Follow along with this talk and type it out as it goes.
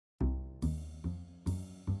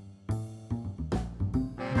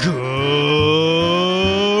Greetings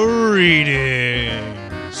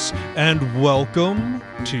and welcome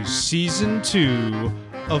to Season 2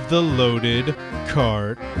 of the Loaded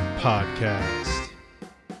Cart Podcast.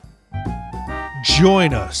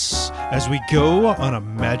 Join us as we go on a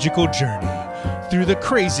magical journey through the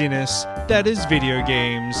craziness that is video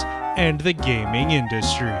games and the gaming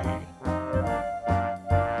industry.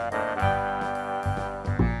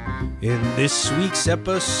 In this week's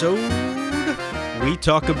episode, we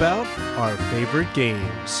talk about our favorite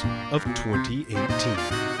games of 2018.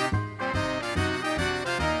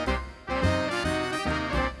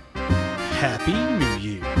 Happy New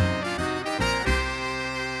Year.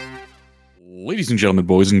 Ladies and gentlemen,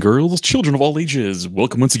 boys and girls, children of all ages,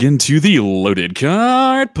 welcome once again to the Loaded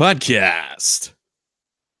Cart Podcast.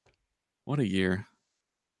 What a year.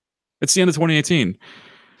 It's the end of 2018.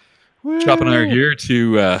 Chop and I are here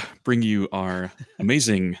to bring you our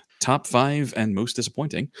amazing top 5 and most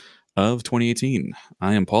disappointing of 2018.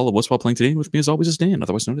 I am Paul of What's Paul Playing Today, and with me as always is Dan,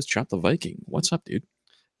 otherwise known as Chop the Viking. What's up, dude?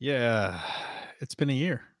 Yeah, it's been a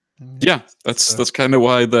year. Yeah, that's kind of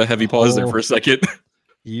why the heavy pause there for a second.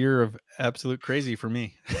 Year of absolute crazy for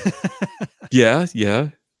me. Yeah.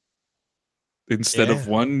 Instead of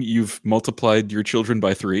 1, you've multiplied your children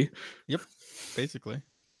by 3. Yep, basically.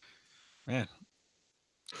 Man.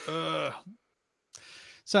 So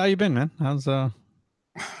how you been, man?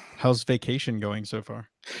 How's vacation going so far?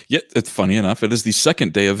 Yeah, it's funny enough. It is the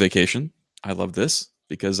second day of vacation. I love this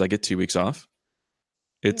because I get 2 weeks off.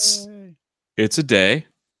 It's a day.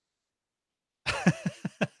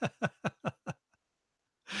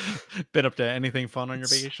 Been up to anything fun on your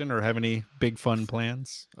vacation, or have any big fun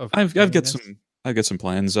plans? I've got some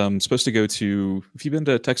plans. I'm supposed to go to. Have you been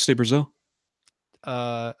to Texas State Brazil?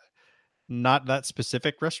 Not that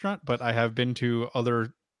specific restaurant, but I have been to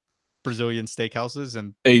other Brazilian steakhouses,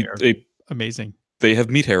 and they're amazing. They have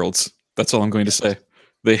meat heralds. That's all I'm going to say.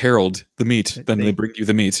 They herald the meat, then they bring you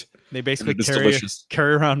the meat. They basically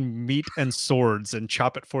carry around meat and swords and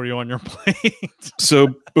chop it for you on your plate.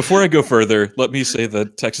 So before I go further, let me say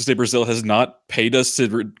that Texas State Brazil has not paid us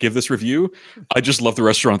to give this review. I just love the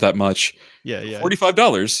restaurant that much. Yeah.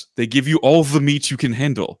 $45. They give you all the meat you can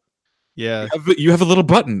handle. Yeah. You have a little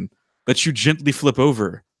button that you gently flip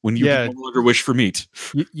over when you no longer wish for meat.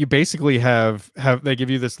 You basically have they give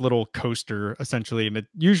you this little coaster essentially, and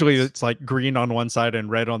usually it's like green on one side and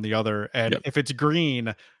red on the other. And if it's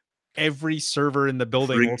green, every server in the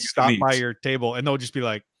building will stop by your table and they'll just be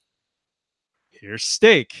like, here's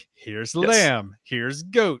steak, here's lamb, here's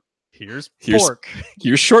goat, here's pork,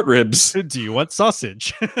 here's short ribs. Do you want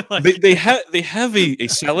sausage? They have a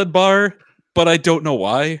salad bar, but I don't know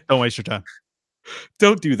why. Don't waste your time.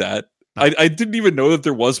 Don't do that. I didn't even know that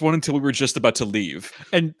there was one until we were just about to leave.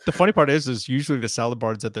 And the funny part is usually the salad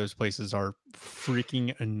bars at those places are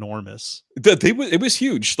freaking enormous. It was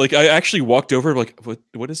huge. Like, I actually walked over like,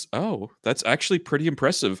 what is? Oh, that's actually pretty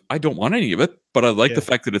impressive. I don't want any of it, but I like the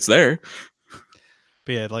fact that it's there.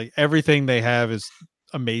 But yeah, like everything they have is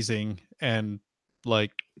amazing, and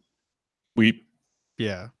like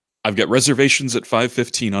I've got reservations at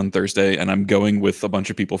 5:15 on Thursday, and I'm going with a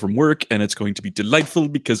bunch of people from work, and it's going to be delightful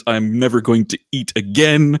because I'm never going to eat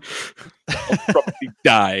again. I'll probably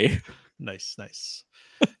die. Nice.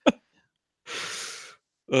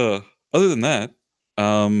 Other than that,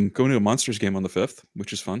 going to a Monsters game on the 5th,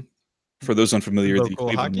 which is fun. For those unfamiliar, the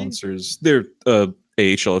Cleveland Monsters, they're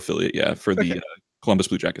AHL affiliate, for the Columbus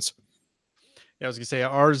Blue Jackets. Yeah, I was gonna say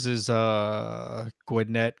ours is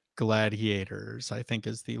Gwinnett Gladiators, I think,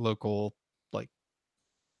 is the local like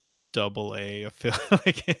AA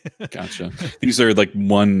affiliate. Gotcha. These are like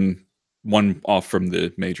one off from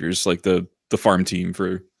the majors, like the farm team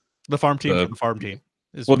for the farm team.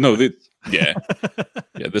 This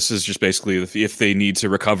is just basically if they need to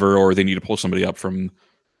recover or they need to pull somebody up from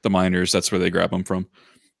the minors, that's where they grab them from.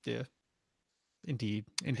 Yeah, indeed.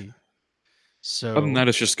 So other than that,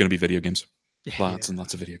 it's just going to be video games. Lots and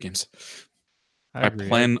lots of video games. I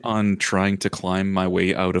plan on trying to climb my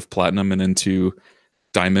way out of Platinum and into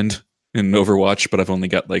Diamond in Overwatch, but I've only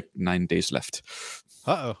got like 9 days left.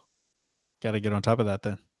 Gotta get on top of that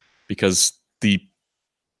then. Because the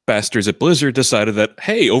bastards at Blizzard decided that,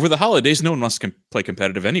 hey, over the holidays, no one wants to play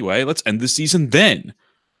competitive anyway. Let's end the season then.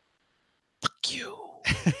 Fuck you.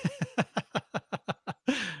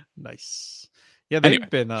 Nice. Yeah, they've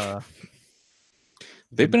been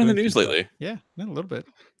They've been in the news lately. Yeah, a little bit.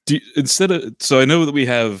 So I know that we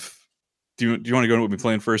have. Do you want to go into what we've been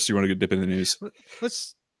playing first? Or do you want to dip in the news?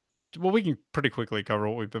 We can pretty quickly cover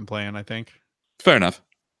what we've been playing, I think. Fair enough.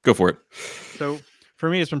 Go for it. So for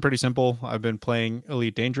me, it's been pretty simple. I've been playing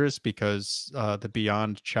Elite Dangerous because the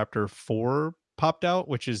Beyond Chapter 4 popped out,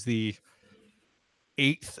 which is the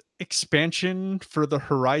 8th expansion for the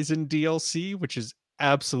Horizon DLC, which is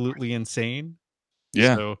absolutely insane.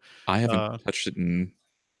 Yeah, so I haven't touched it in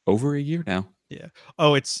over a year now. Yeah.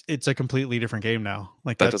 Oh, it's a completely different game now.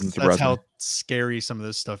 Like That doesn't surprise how me. scary some of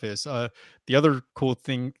this stuff is. The other cool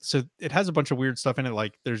thing, so it has a bunch of weird stuff in it.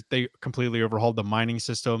 Like they completely overhauled the mining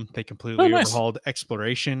system. They completely nice. overhauled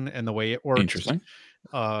exploration and the way it works. Interesting.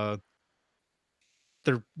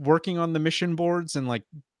 They're working on the mission boards and like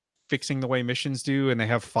fixing the way missions do, and they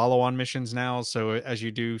have follow-on missions now. So as you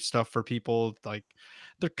do stuff for people, like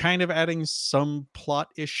they're kind of adding some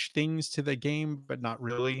plot-ish things to the game, but not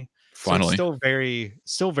really. Finally. So it's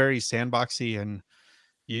still very sandboxy, and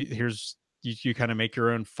you kind of make your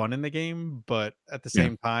own fun in the game, but at the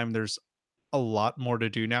same time, there's a lot more to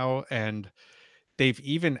do now, and they've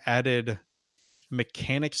even added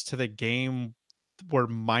mechanics to the game where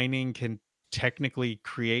mining can technically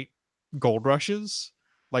create gold rushes.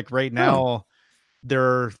 Like right now,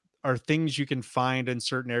 there are things you can find in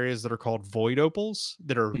certain areas that are called void opals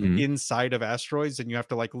that are inside of asteroids, and you have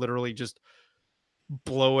to like literally just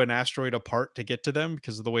blow an asteroid apart to get to them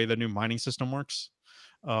because of the way the new mining system works.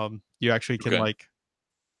 You actually can like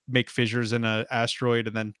make fissures in an asteroid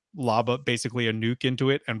and then lob up basically a nuke into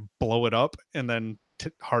it and blow it up, and then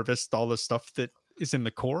harvest all the stuff that is in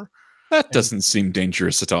the core. That doesn't seem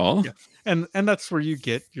dangerous at all. Yeah. And that's where you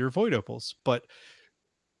get your void opals. But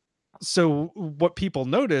so what people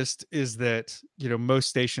noticed is that, you know, most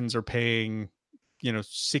stations are paying, you know,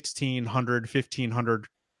 1,600, 1,500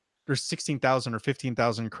 or 16,000 or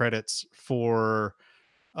 15,000 credits for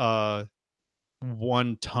 1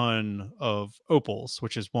 ton of opals,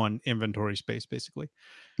 which is 1 inventory space basically.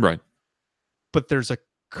 Right. But there's a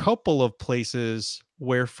couple of places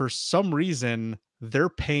where for some reason they're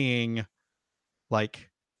paying like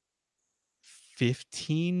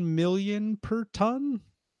 15 million per ton.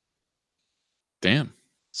 Damn.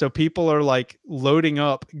 So people are like loading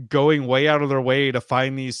up, going way out of their way to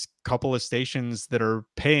find these couple of stations that are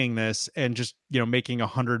paying this, and just, you know, making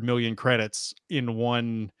 100 million credits in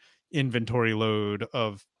 1 inventory load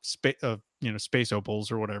of space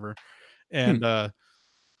opals or whatever. And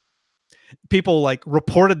people like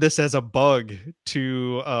reported this as a bug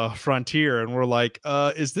to Frontier, and we're like,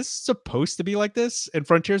 is this supposed to be like this? And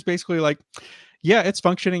Frontier's basically like, yeah, it's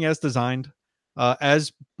functioning as designed.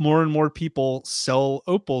 As more and more people sell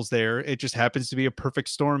opals there, it just happens to be a perfect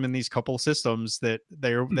storm in these couple systems that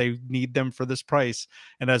they need them for this price.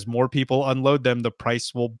 And as more people unload them, the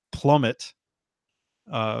price will plummet.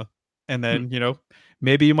 And then, you know,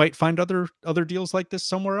 maybe you might find other deals like this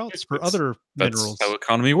somewhere else for other minerals. That's how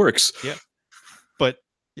economy works. Yeah. But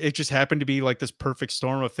it just happened to be like this perfect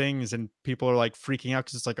storm of things, and people are like freaking out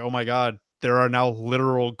because it's like, oh my God, there are now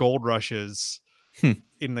literal gold rushes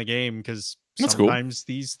in the game, because sometimes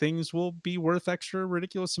these things will be worth extra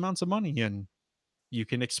ridiculous amounts of money, and you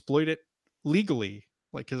can exploit it legally.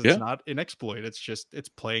 Like, because it's not an exploit, it's just it's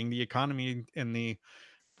playing the economy in the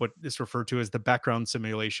what is referred to as the background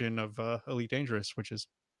simulation of Elite Dangerous, which has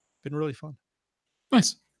been really fun.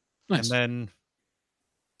 Nice. And then,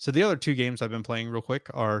 so the other 2 games I've been playing real quick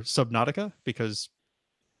are Subnautica, because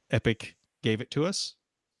Epic gave it to us.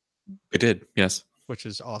 It did, yes. Which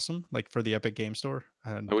is awesome, like for the Epic Game Store.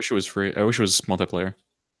 And I wish it was free. I wish it was multiplayer.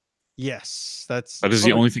 Yes, that is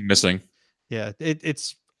the only thing missing. Yeah,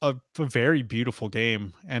 it's a very beautiful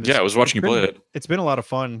game, and I was watching you play it. It's been a lot of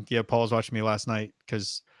fun. Yeah, Paul was watching me last night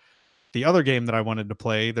because the other game that I wanted to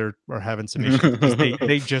play, they're having some issues.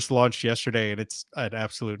 they just launched yesterday, and it's an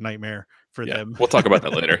absolute nightmare for them. We'll talk about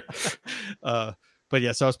that later. But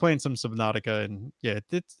yeah, so I was playing some Subnautica, and yeah,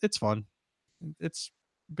 it's fun. It's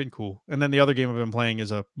been cool. And then the other game I've been playing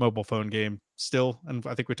is a mobile phone game still, and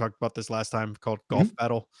I think we talked about this last time, called Golf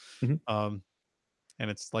Battle. And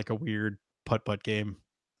it's like a weird putt game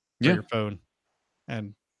for your phone,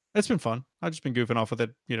 and it's been fun. I've just been goofing off with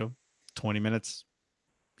it, 20 minutes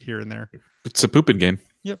here and there. It's a pooping game.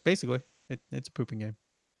 Yeah, basically it's a pooping game.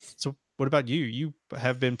 So what about you? You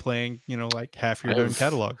have been playing, like half your own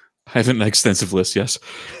catalog. I have an extensive list, yes.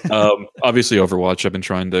 Obviously Overwatch. I've been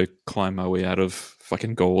trying to climb my way out of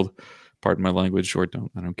fucking gold. Pardon my language, or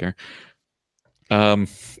I don't care.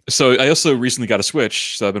 So I also recently got a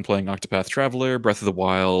Switch, so I've been playing Octopath Traveler, Breath of the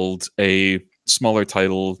Wild, a smaller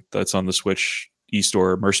title that's on the Switch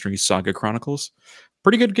eStore, Mercenary Saga Chronicles.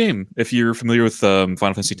 Pretty good game. If you're familiar with Final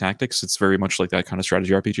Fantasy Tactics, it's very much like that kind of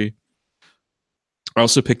strategy RPG. I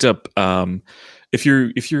also picked up if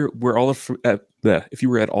you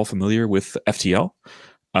were at all familiar with FTL,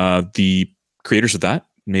 the creators of that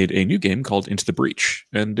made a new game called Into the Breach,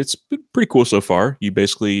 and it's been pretty cool so far. You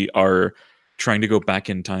basically are trying to go back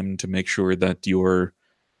in time to make sure that you're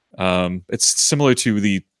it's similar to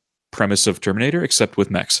the premise of Terminator, except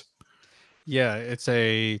with mechs. Yeah, it's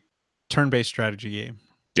a turn-based strategy game.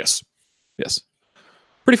 Yes.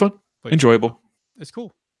 Pretty fun. But enjoyable. It's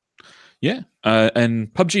cool. Yeah.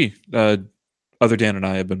 And PUBG. Other Dan and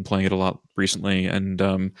I have been playing it a lot recently, and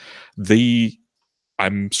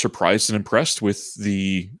I'm surprised and impressed with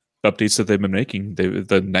the updates that they've been making.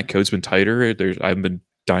 The netcode's been tighter. I've been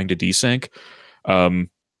dying to desync.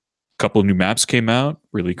 Couple of new maps came out,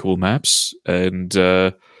 really cool maps, and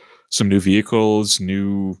some new vehicles,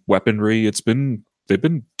 new weaponry. They've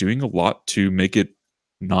been doing a lot to make it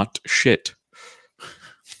not shit.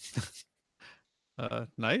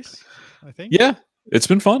 Nice, I think. Yeah, it's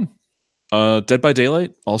been fun. Dead by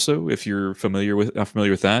Daylight, also, if you're not familiar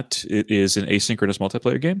with that, it is an asynchronous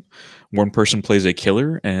multiplayer game. One person plays a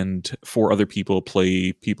killer, and 4 other people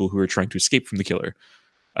play people who are trying to escape from the killer.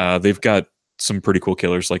 They've got some pretty cool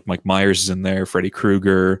killers, like Mike Myers is in there, Freddy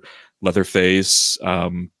Krueger, Leatherface,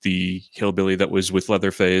 the hillbilly that was with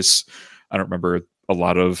Leatherface. I don't remember a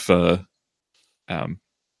lot of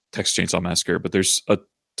Texas Chainsaw Massacre, but there's a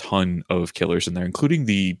ton of killers in there, including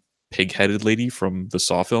the pig-headed lady from the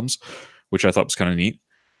Saw films, which I thought was kind of neat.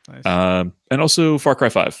 Nice. And also Far Cry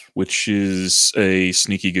 5, which is a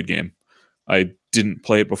sneaky good game. I didn't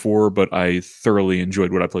play it before, but I thoroughly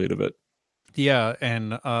enjoyed what I played of it. Yeah,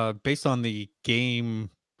 and based on the game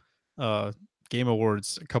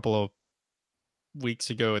awards a couple of weeks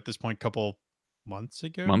ago, at this point, months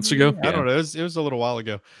ago. Yeah. I don't know. It was a little while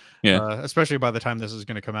ago. Yeah. Especially by the time this is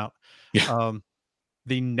going to come out. Yeah.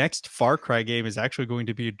 The next Far Cry game is actually going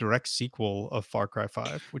to be a direct sequel of Far Cry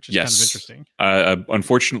 5, which is kind of interesting.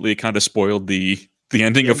 Unfortunately, it kind of spoiled the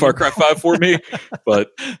ending of Far Cry 5 for me. But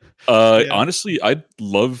honestly, I'd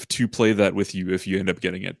love to play that with you if you end up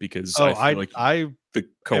getting it, because I feel like the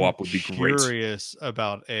co-op would be great. Curious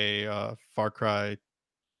about a Far Cry.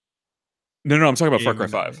 No, I'm talking about Far Cry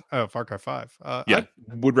 5. Oh, Far Cry 5. Yeah,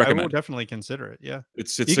 would recommend. I would definitely consider it. Yeah,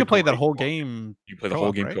 it's you can play that whole game. You play the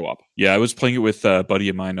whole game co-op. Yeah, I was playing it with a buddy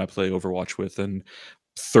of mine I play Overwatch with, and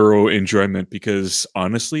thorough enjoyment, because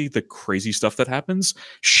honestly, the crazy stuff that happens,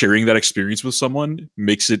 sharing that experience with someone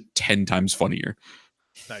makes it 10 times funnier.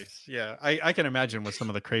 Nice. Yeah, I can imagine with some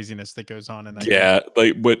of the craziness that goes on in that. Yeah,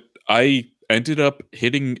 like, but I ended up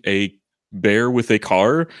hitting a bear with a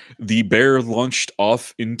car. The bear launched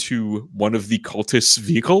off into one of the cultists'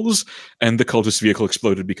 vehicles, and the cultist vehicle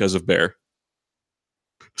exploded because of bear.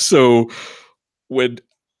 So when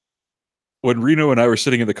Reno and I were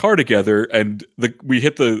sitting in the car together, and we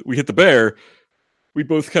hit the bear, we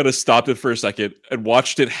both kind of stopped it for a second and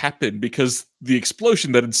watched it happen, because the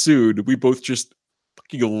explosion that ensued, we both just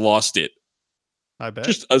fucking lost it. I bet.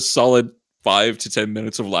 Just a solid 5 to 10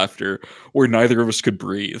 minutes of laughter where neither of us could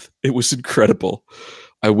breathe. It was incredible.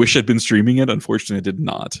 I wish I'd been streaming it. Unfortunately, I did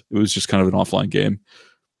not. It was just kind of an offline game.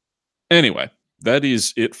 Anyway, that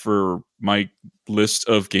is it for my list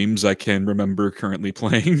of games I can remember currently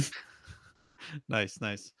playing. Nice.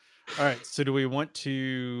 All right. So do we want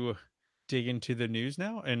to dig into the news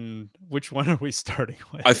now? And which one are we starting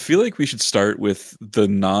with? I feel like we should start with the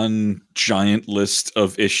non-giant list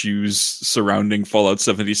of issues surrounding Fallout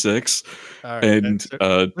 76. Right, and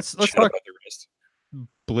let's talk about the rest.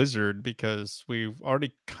 Blizzard, because we've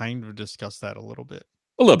already kind of discussed that a little bit.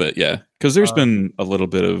 A little bit, yeah. Because there's been a little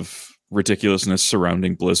bit of ridiculousness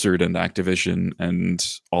surrounding Blizzard and Activision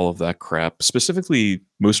and all of that crap. Specifically,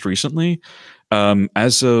 most recently,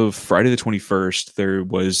 as of Friday the 21st, there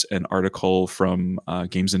was an article from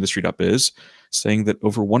GamesIndustry.biz saying that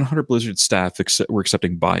over 100 Blizzard staff were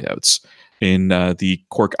accepting buyouts in the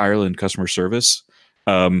Cork, Ireland customer service.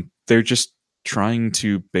 They're just trying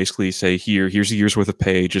to basically say, here's a year's worth of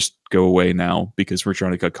pay, just go away now, because we're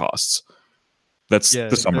trying to cut costs. That's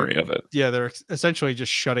the summary of it. Yeah, they're essentially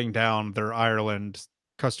just shutting down their Ireland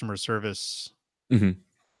customer service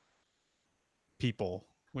people,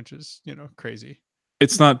 which is, crazy.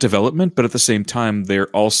 It's not development, but at the same time, they're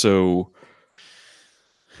also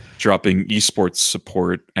dropping esports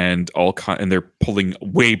support and and they're pulling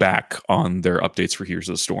way back on their updates for Heroes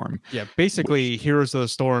of the Storm. Yeah, basically, Heroes of the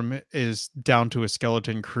Storm is down to a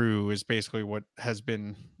skeleton crew is basically what has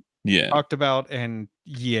been talked about. And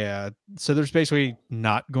so there's basically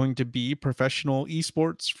not going to be professional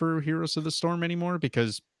esports for Heroes of the Storm anymore,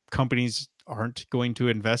 because companies aren't going to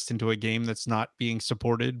invest into a game that's not being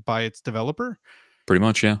supported by its developer. Pretty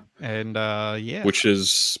much, yeah. And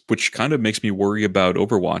which kind of makes me worry about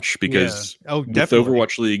Overwatch, because with the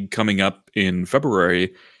Overwatch League coming up in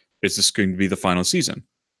February, is this going to be the final season?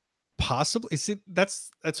 Possibly. See, that's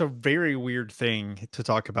a very weird thing to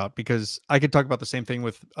talk about, because I could talk about the same thing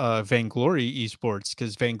with Vainglory Esports,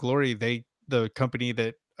 because Vainglory, the company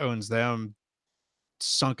that owns them,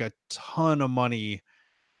 sunk a ton of money,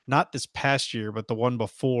 not this past year, but the one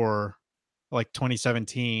before, like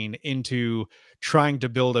 2017, into trying to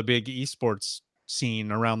build a big esports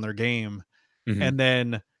scene around their game. Mhm. And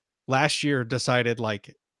then last year decided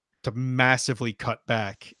like to massively cut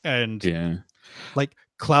back, and Yeah. like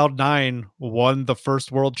Cloud9 won the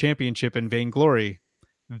first world championship in Vainglory.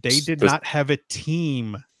 They did This not have a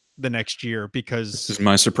team the next year this because is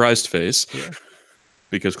my surprised face. yeah,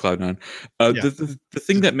 Because Cloud9. yeah, The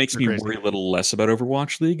thing that makes they're me crazy. worry a little less about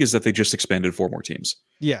Overwatch League is that they just expanded 4 more teams.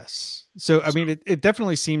 Yes. So I So mean it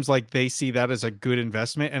definitely seems like they see that as a good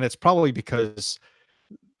investment, and it's probably because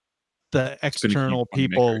the it's been a huge external moneymaker.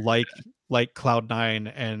 people like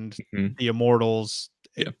Cloud9 and Mhm. the Immortals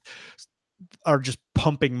Yeah. are just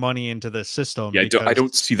pumping money into the system Yeah, I because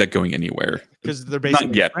don't see that going anywhere. they're Not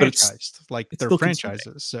basically yet, but franchised, like it's they're still concerning.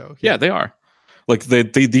 franchises. So Yeah, yeah, they are. Like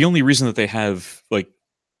the only reason that they have like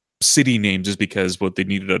city names is because what they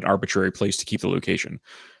needed an arbitrary place to keep the location,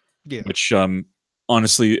 yeah, which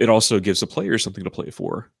honestly it also gives the players something to play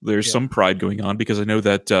for. There's yeah, some pride going on because I know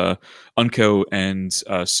that Unco and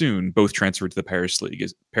Soon both transferred to the Paris League,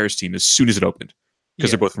 Paris team as soon as it opened because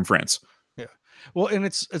yeah, they're both from France. yeah. Well, and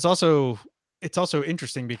it's also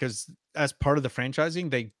interesting because as part of the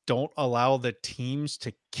franchising, they don't allow the teams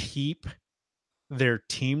to keep their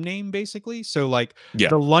team name basically. So like Yeah,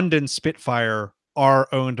 the London Spitfire are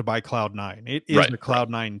owned by Cloud9. It is right, the right.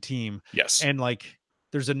 Cloud9 team. Yes, And like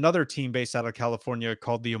there's another team based out of California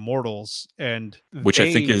called the Immortals, and which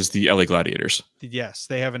I think they is the LA Gladiators. yes,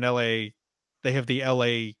 they have an LA, they have the LA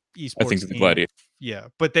I think esports the team. Gladiators. Yeah,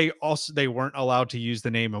 but they weren't allowed to use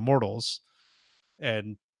the name Immortals.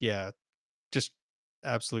 And yeah, just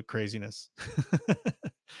absolute craziness.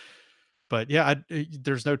 But yeah,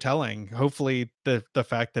 there's no telling. Hopefully, the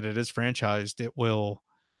fact that it is franchised, it will,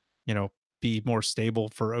 you know, be more stable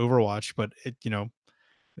for Overwatch. But it, you know,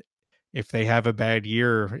 if they have a bad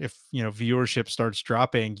year, if you know viewership starts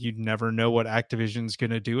dropping, you'd never know what Activision's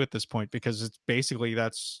going to do at this point, because it's basically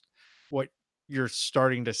that's what you're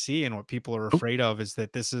starting to see, and what people are Oh, afraid of is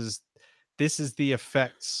that this is the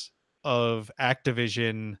effects of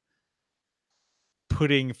Activision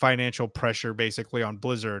putting financial pressure basically on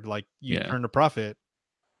Blizzard. Like you yeah. turn a profit,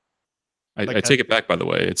 like I that. take it back. By the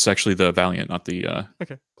way, it's actually the Valiant, not the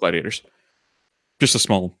Okay. Gladiators. Just a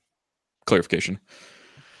small clarification.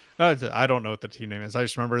 I don't know what the team name is. I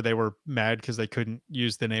just remember they were mad because they couldn't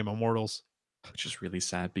use the name Immortals. Which is really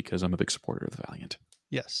sad because I'm a big supporter of the Valiant.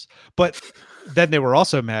 Yes. But then they were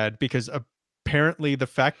also mad because apparently the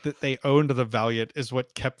fact that they owned the Valiant is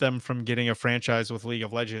what kept them from getting a franchise with League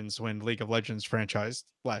of Legends when League of Legends franchised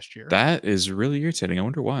last year. That is really irritating. I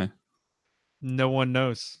wonder why. No one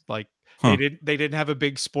knows. Like Huh. they didn't have a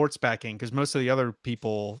big sports backing, because most of the other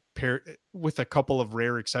people, with a couple of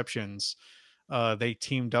rare exceptions, they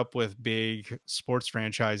teamed up with big sports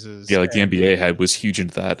franchises. Yeah, like the And NBA had was huge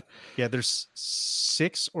into that. yeah, there's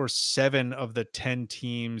 6 or 7 of the 10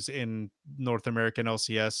 teams in North American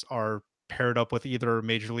LCS are paired up with either a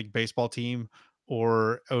Major League Baseball team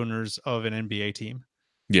or owners of an NBA team.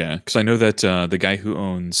 Yeah, because I know that the guy who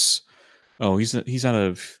owns he's out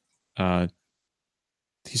of uh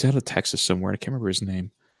he's out of Texas somewhere. I can't remember his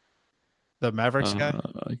name. The Mavericks guy?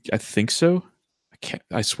 I think so.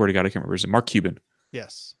 I swear to God, I can't remember his name. Mark Cuban.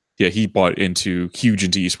 Yes. Yeah, he bought huge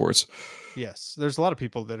into esports. Yes. There's a lot of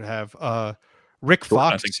people that have Rick Jordan,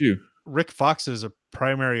 I think Fox. too. Rick Fox is a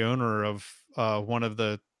primary owner of one of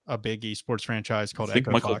a big esports franchise I called think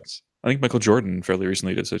Echo Michael. Fox. I think Michael Jordan fairly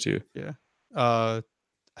recently did so too. Yeah. Uh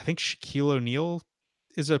I think Shaquille O'Neal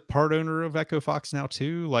is a part owner of Echo Fox now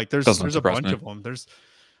too. Like Does not there's a surprise bunch me. of them. There's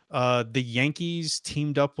the Yankees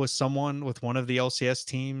teamed up with one of the LCS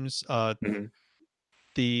teams. Mhm.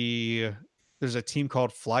 The There's a team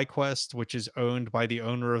called FlyQuest, which is owned by the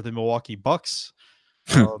owner of the Milwaukee Bucks.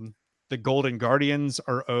 The Golden Guardians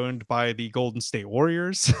are owned by the Golden State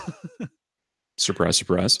Warriors. Surprise,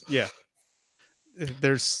 surprise. Yeah.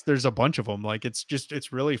 There's a bunch of them. Like it's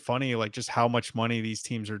really funny, like just how much money these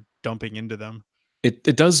teams are dumping into them. It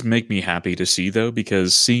does make me happy to see though,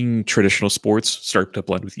 because seeing traditional sports start to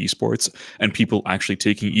blend with esports and people actually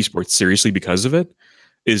taking esports seriously because of it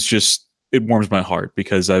is just it warms my heart,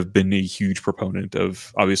 because I've been a huge proponent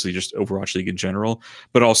of obviously just Overwatch League in general,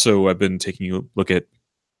 but also I've been taking a look at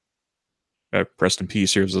Preston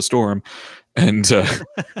Peace, Heroes of the Storm, and some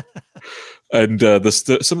of the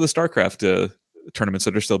StarCraft tournaments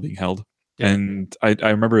that are still being held. Yeah. And I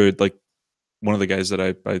remember like one of the guys that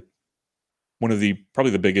I one of the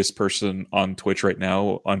probably the biggest person on Twitch right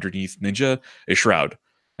now underneath Ninja is Shroud,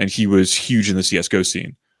 and he was huge in the CS:GO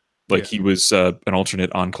scene. Like he was an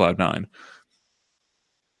alternate on Cloud9.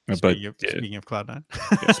 Speaking of Cloud9.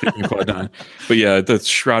 Speaking of Cloud9. But yeah, the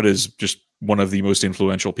Shroud is just one of the most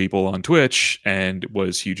influential people on Twitch and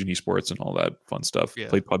was huge in esports and all that fun stuff. Yeah.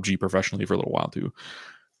 Played PUBG professionally for a little while too.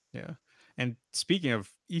 Yeah. And speaking of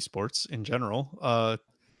esports in general,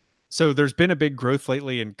 so there's been a big growth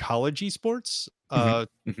lately in college esports.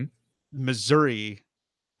 Missouri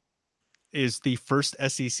is the first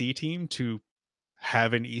SEC team to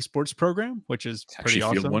have an esports program, which is pretty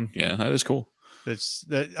awesome. One. Yeah, that is cool.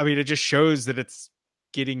 I mean, it just shows that it's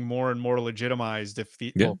getting more and more legitimized. If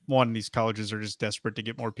these colleges are just desperate to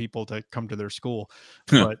get more people to come to their school,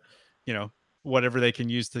 but whatever they can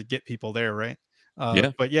use to get people there, right?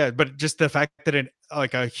 But just the fact that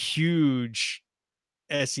like a huge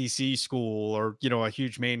SEC school or a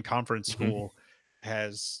huge main conference school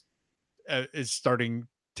is starting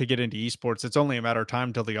to get into esports. It's only a matter of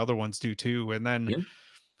time till the other ones do too, and then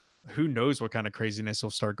who knows what kind of craziness will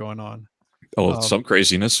start going on. Some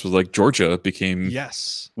craziness was like Georgia became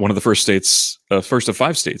one of the first states, first of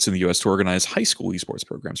 5 states in the U.S. to organize high school esports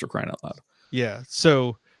programs, for crying out loud. Yeah,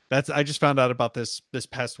 so I just found out about this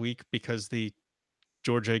past week because the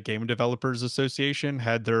Georgia Game Developers Association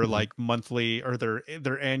had their like monthly or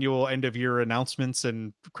their annual end of year announcements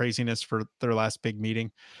and craziness for their last big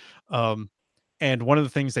meeting. And one of the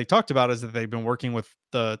things they talked about is that they've been working with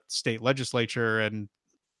the state legislature and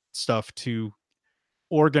stuff to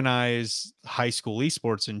organize high school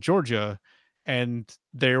esports in Georgia. And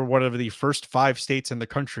they're one of the first 5 states in the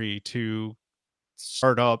country to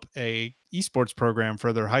start up a esports program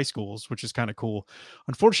for their high schools, which is kind of cool.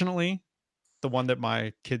 Unfortunately, the one that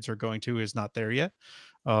my kids are going to is not there yet.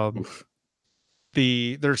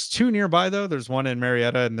 There's 2 nearby though. There's one in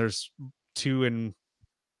Marietta and there's 2 in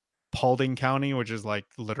Paulding County, which is like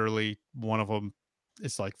literally one of them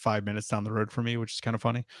is like 5 minutes down the road for me, which is kind of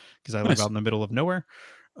funny because I live out in the middle of nowhere.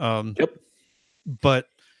 But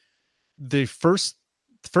the first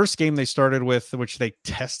game they started with, which they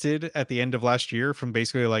tested at the end of last year from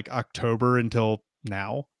basically like October until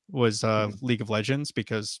now, was League of Legends,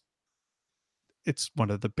 because it's one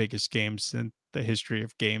of the biggest games in the history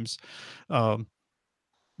of games.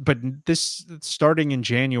 But this starting in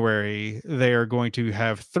January, they are going to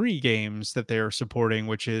have 3 games that they are supporting,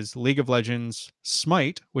 which is League of Legends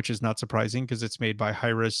Smite, which is not surprising because it's made by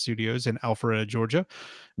Hi-Rez Studios in Alpharetta, Georgia,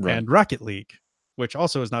 and Rocket League, which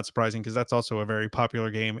also is not surprising because that's also a very popular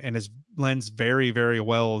game and lends very, very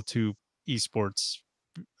well to esports,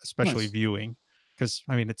 especially viewing. Because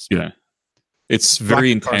I mean, it's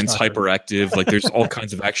very intense, hyperactive. Like there's all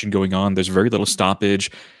kinds of action going on. There's very little stoppage.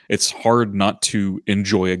 It's hard not to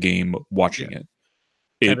enjoy a game watching it.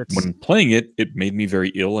 When playing it, it made me very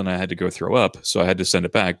ill and I had to go throw up. So I had to send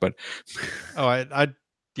it back. But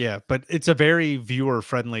but it's a very viewer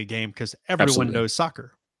friendly game because everyone knows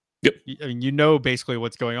soccer. Yep. I mean, basically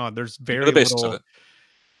what's going on. There's very little.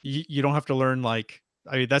 You don't have to learn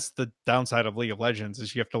that's the downside of League of Legends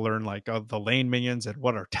is you have to learn the lane minions and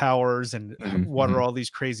what are towers and what are all these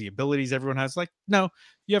crazy abilities everyone has. Like, no,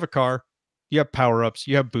 you have a car, you have power-ups,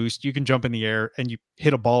 you have boost, you can jump in the air and you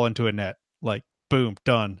hit a ball into a net. Like, boom,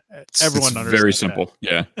 done. Everyone understands. Very simple.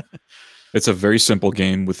 Yeah. It's a very simple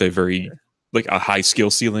game with a very a high skill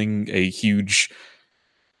ceiling, a huge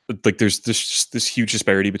there's this huge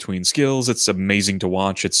disparity between skills. It's amazing to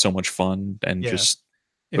watch. It's so much fun and just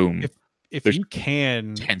boom. If you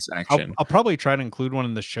can, tense action. I'll probably try to include one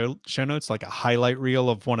in the show notes, like a highlight reel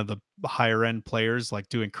of one of the higher end players like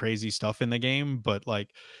doing crazy stuff in the game. But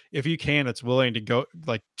if you can, it's willing to go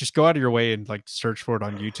just go out of your way and search for it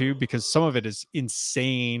on YouTube, because some of it is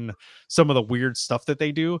insane. Some of the weird stuff that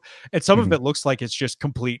they do, and some of it looks like it's just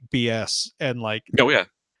complete BS. And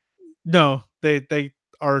no, they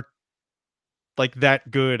are that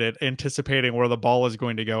good at anticipating where the ball is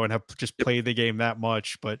going to go and have just played the game that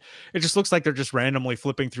much. But it just looks like they're just randomly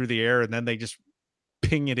flipping through the air and then they just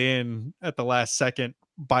ping it in at the last second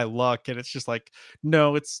by luck. And it's just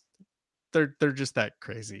no, they're just that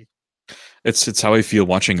crazy. It's how I feel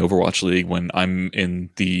watching Overwatch League when I'm in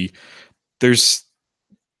there's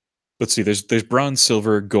bronze,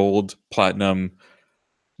 silver, gold, platinum,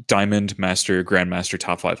 diamond, master, grandmaster,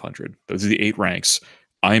 top 500. Those are the 8 ranks.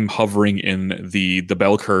 I'm hovering in the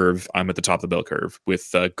bell curve. I'm at the top of the bell curve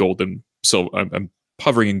with gold and silver. I'm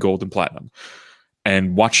hovering in gold and platinum,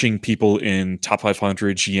 and watching people in top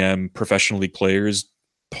 500 GM professional league players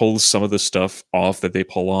pull some of the stuff off that they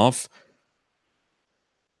pull off.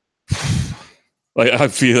 I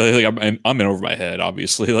feel I'm in over my head.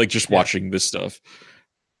 Obviously, just watching this stuff.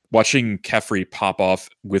 watching Kefri pop off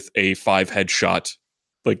with a 5 headshot,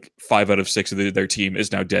 like 5 out of 6 of their team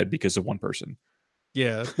is now dead because of one person.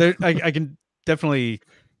 Yeah, I can definitely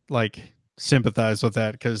like sympathize with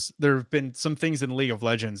that, because there have been some things in League of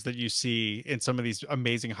Legends that you see in some of these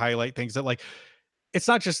amazing highlight things that, like, it's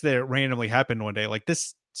not just that it randomly happened one day. Like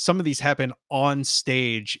this, some of these happen on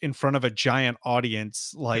stage in front of a giant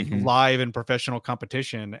audience, like live in professional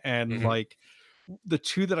competition. And like the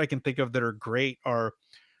two that I can think of that are great are,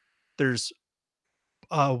 there's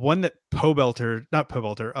one that not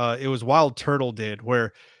Pobelter, it was Wild Turtle did,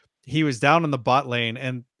 where he was down in the bot lane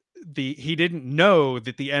and he didn't know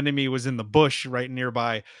that the enemy was in the bush right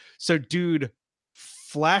nearby. So dude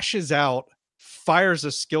flashes out, fires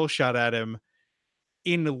a skill shot at him.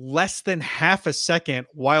 In less than half a second,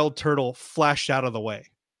 Wild Turtle flashed out of the way.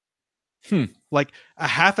 Like a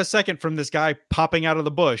half a second from this guy popping out of the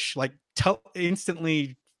bush, like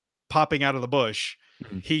instantly popping out of the bush.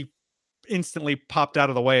 He instantly popped out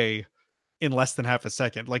of the way in less than half a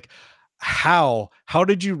second. Like, how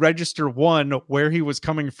did you register, one, where he was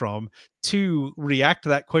coming from, two, react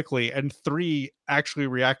that quickly, and three, actually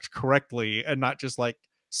react correctly and not just like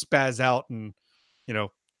spaz out and, you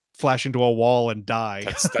know, flash into a wall and die?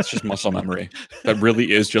 That's just muscle memory. That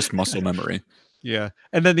really is just muscle memory. Yeah.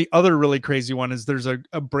 And then the other really crazy one is there's a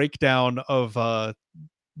breakdown of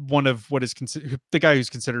one of what is considered the guy who's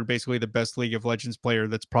considered basically the best League of Legends player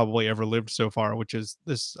that's probably ever lived so far, which is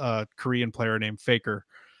this Korean player named Faker,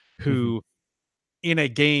 who in a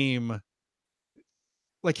game,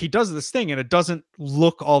 like, he does this thing and it doesn't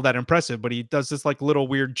look all that impressive, but he does this like little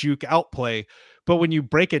weird juke outplay. But when you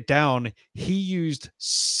break it down, he used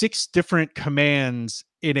 6 different commands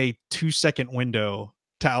in a 2-second window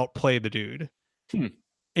to outplay the dude,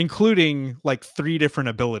 including like 3 different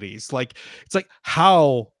abilities. Like, it's like,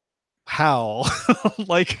 how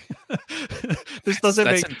like this doesn't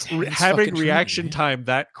make having reaction time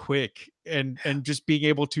that quick and just being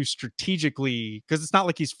able to strategically, because it's not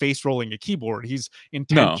like he's face rolling a keyboard, he's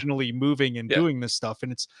intentionally moving and doing this stuff.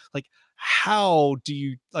 And it's like, how do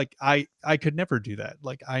you, like, I could never do that.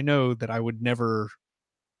 Like, I know that I would never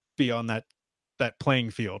be on that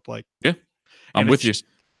playing field. Like, I'm with you.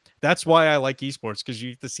 That's why I like esports, because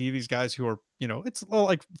you get to see these guys who are, you know, it's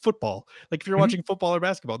like football. Like, if you're watching football or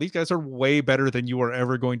basketball, these guys are way better than you are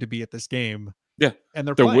ever going to be at this game. Yeah. And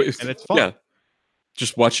they're playing, and it's fun. Yeah.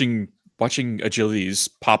 Just watching Agilities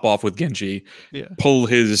pop off with Genji, pull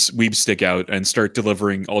his weeb stick out and start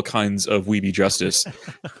delivering all kinds of weeby justice.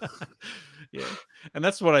 Yeah. And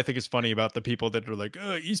that's what I think is funny about the people that are like,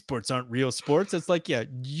 oh, esports aren't real sports. It's like, yeah,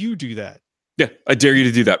 you do that. Yeah, I dare you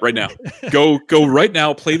to do that right now. Go right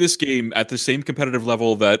now. Play this game at the same competitive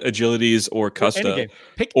level that Agilities or Custa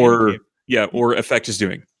or Effect is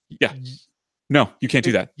doing. Yeah, no, you can't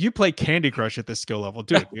do that. You play Candy Crush at this skill level,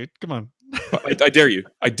 do it, dude. Come on. I dare you.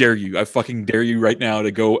 I dare you. I fucking dare you right now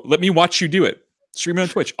to go. Let me watch you do it. Stream it on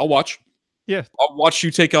Twitch. I'll watch. Yeah, I'll watch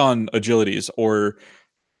you take on Agilities or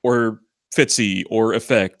Fitzy or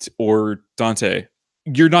Effect or Dante.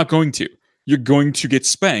 You're not going to. You're going to get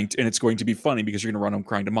spanked, and it's going to be funny because you're going to run home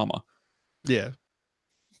crying to mama. Yeah.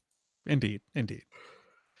 Indeed.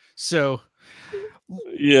 So,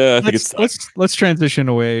 yeah, I think let's transition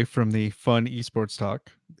away from the fun esports talk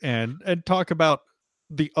and talk about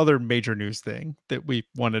the other major news thing that we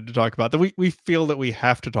wanted to talk about, that we feel that we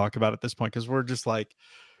have to talk about at this point, because we're just like,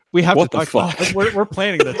 we have to talk about it. We're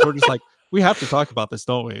planning this. We're just like, we have to talk about this,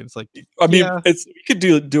 don't we? It's like, I mean, we could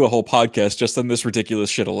do a whole podcast just on this ridiculous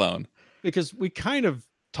shit alone. Because we kind of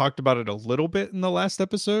talked about it a little bit in the last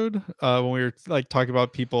episode when we were like talking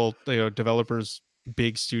about people, you know, developers,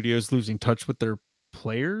 big studios losing touch with their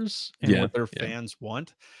players and what their fans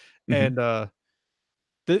want. And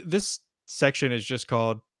this section is just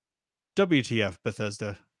called WTF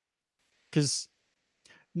Bethesda, because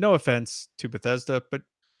no offense to Bethesda, but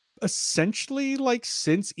essentially, like,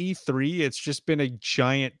 since E3, it's just been a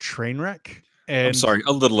giant train wreck. And I'm sorry,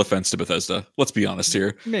 a little offense to Bethesda. Let's be honest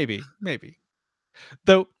here. Maybe.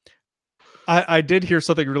 Though I did hear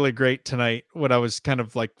something really great tonight when I was kind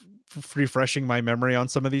of like refreshing my memory on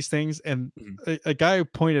some of these things. And a guy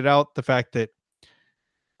pointed out the fact that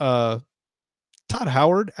Todd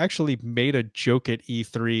Howard actually made a joke at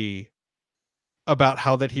E3 about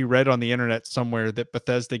how that he read on the internet somewhere that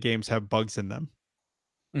Bethesda games have bugs in them.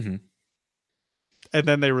 And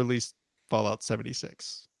then they released Fallout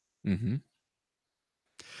 76.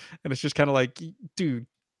 And it's just kind of like, dude,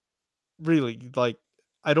 really, like,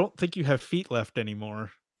 I don't think you have feet left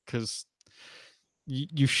anymore, because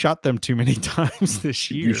you shot them too many times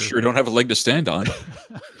this year. You sure don't have a leg to stand on.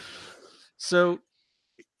 So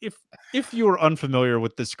if you are unfamiliar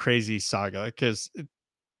with this crazy saga, because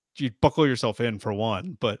you buckle yourself in for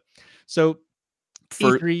one. But so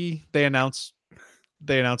E3, they announced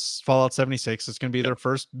Fallout 76. It's going to be their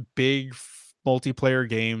first big multiplayer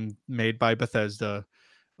game made by Bethesda.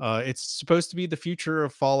 It's supposed to be the future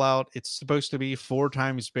of Fallout. It's supposed to be 4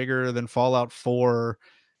 times bigger than Fallout 4.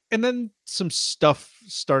 And then some stuff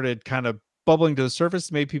started kind of bubbling to the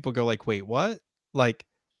surface, made people go like, wait, what? Like,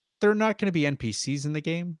 they're not going to be NPCs in the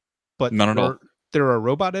game, but none at all. There are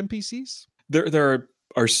robot NPCs. There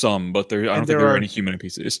are some, but I don't think there are any human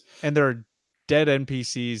NPCs. And there are dead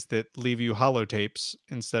NPCs that leave you holotapes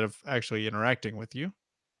instead of actually interacting with you,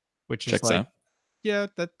 which is like, yeah,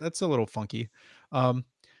 that's a little funky.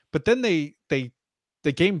 But then the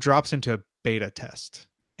game drops into a beta test,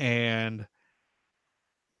 and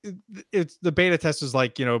it's the beta test is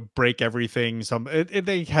like, break everything.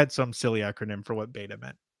 They had some silly acronym for what beta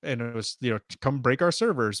meant, and it was, come break our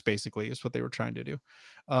servers, basically, is what they were trying to do.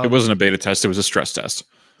 It wasn't a beta test, it was a stress test.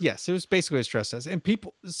 Yes, it was basically a stress test. And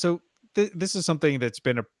people, so this is something that's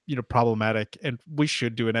been problematic, and we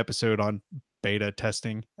should do an episode on beta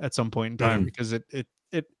testing at some point in time, because it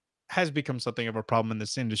has become something of a problem in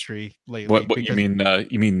this industry lately. What you mean?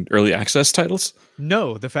 You mean early access titles?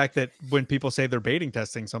 No, the fact that when people say they're beta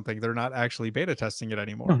testing something, they're not actually beta testing it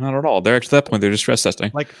anymore. No, not at all. They're at that point, they're just stress testing.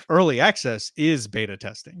 Like, early access is beta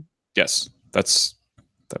testing. Yes, that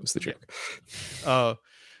was the joke. Yeah.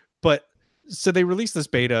 But so they released this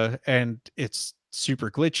beta, and it's super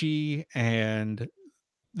glitchy, and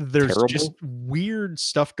there's just weird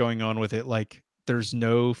stuff going on with it. Like, there's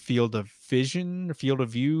no field of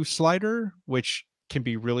view slider, which can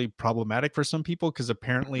be really problematic for some people, because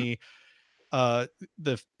apparently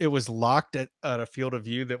it was locked at a field of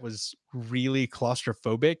view that was really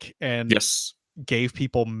claustrophobic and gave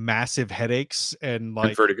people massive headaches and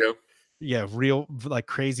like vertigo. Yeah, real like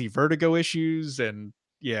crazy vertigo issues and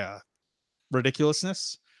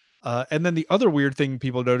ridiculousness. And then the other weird thing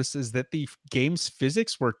people noticed is that the game's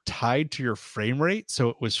physics were tied to your frame rate, so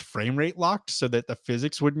it was frame rate locked, so that the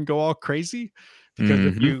physics wouldn't go all crazy.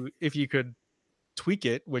 Because if you could tweak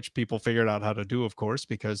it, which people figured out how to do, of course,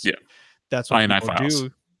 because that's what people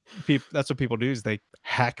do. That's what people do, is they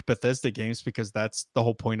hack Bethesda games, because that's the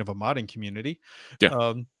whole point of a modding community.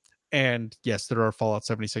 And yes, there are Fallout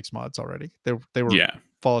 76 mods already. They were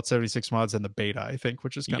Fallout 76 mods in the beta, I think,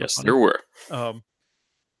 which is kind of funny. There were.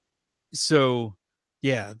 So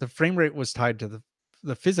yeah, the frame rate was tied to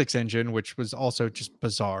the physics engine, which was also just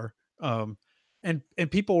bizarre. And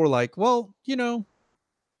people were like, well,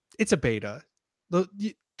 it's a beta.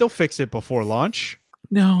 They'll fix it before launch.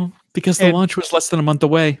 No, because the launch was less than a month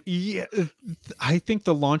away. Yeah, I think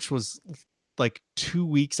the launch was like 2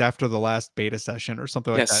 weeks after the last beta session or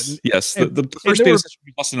something like that. Yes, the first beta session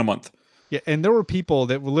was less than a month. Yeah, and there were people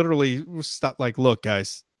that were literally stop, like, look,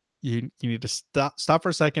 guys, you need to stop for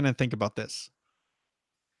a second and think about this.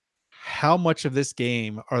 How much of this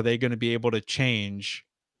game are they going to be able to change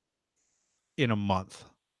in a month?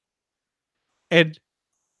 And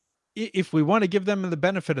if we want to give them the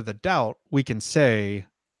benefit of the doubt, we can say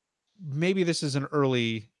maybe this is an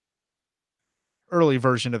early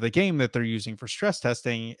version of the game that they're using for stress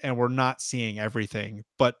testing, and we're not seeing everything.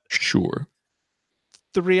 But sure,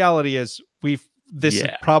 the reality is this is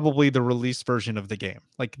probably the release version of the game.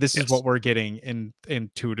 Like, this is what we're getting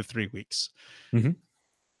in 2 to 3 weeks. Mm-hmm.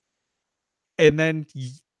 And then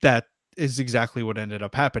that is exactly what ended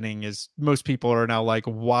up happening. Is most people are now like,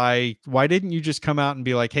 why didn't you just come out and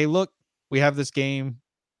be like, hey, look, we have this game.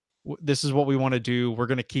 This is what we want to do. We're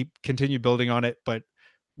going to continue building on it. But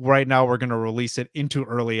right now we're going to release it into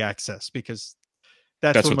early access, because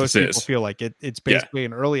that's what most people feel like. It's basically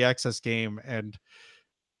an early access game. And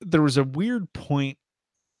there was a weird point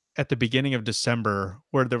at the beginning of December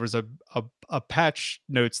where there was a patch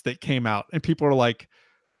notes that came out, and people are like,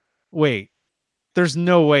 wait, there's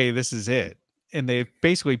no way this is it. And they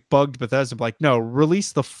basically bugged Bethesda, like, no,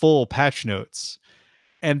 release the full patch notes.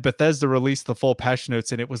 And Bethesda released the full patch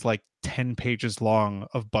notes, and it was like 10 pages long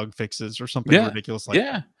of bug fixes or something ridiculous like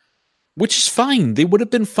that. Which is fine. They would have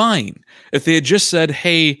been fine if they had just said,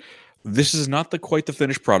 hey, this is not quite the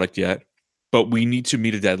finished product yet, but we need to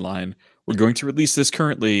meet a deadline. We're going to release this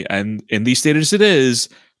currently, and in the state as it is,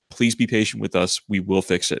 please be patient with us. We will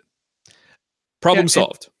fix it. Problem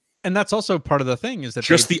solved. And that's also part of the thing, is that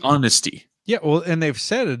just the honesty. Yeah, well, and they've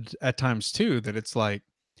said at times too that it's like,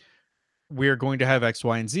 we're going to have X,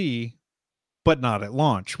 Y, and Z, but not at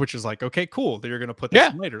launch, which is like, okay, cool. You're going to put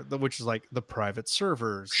this in later, which is like the private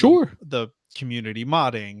servers, the community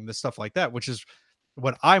modding, the stuff like that, which is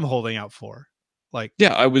what I'm holding out for. Like,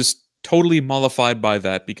 I was totally mollified by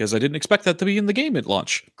that, because I didn't expect that to be in the game at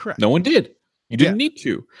launch. Correct. No one did. You didn't need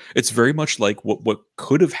to. It's very much like what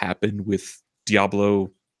could have happened with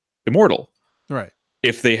Diablo Immortal. Right.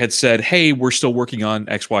 If they had said, hey, we're still working on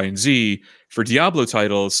X, Y, and Z for Diablo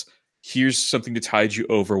titles, here's something to tide you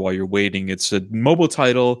over while you're waiting. It's a mobile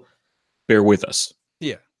title. Bear with us.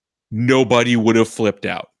 Yeah. Nobody would have flipped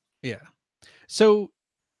out. Yeah. So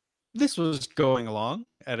this was going along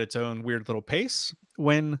at its own weird little pace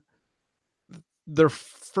when their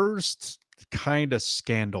first kind of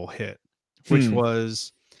scandal hit, which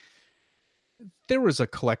was there was a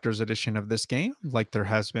collector's edition of this game, like there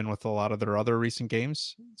has been with a lot of their other recent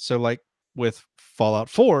games. So, like with Fallout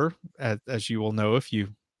 4, as you will know if you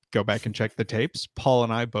go back and check the tapes, Paul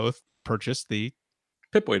and I both purchased the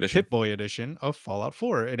Pip-Boy edition of Fallout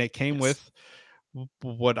 4, and it came with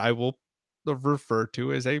what I will refer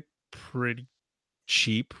to as a pretty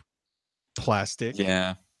cheap plastic,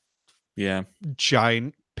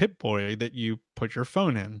 giant Pip-Boy that you put your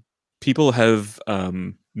phone in. People have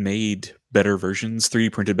made better versions,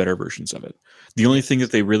 3D printed better versions of it. The only thing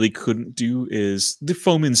that they really couldn't do is the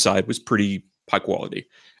foam inside was pretty high quality.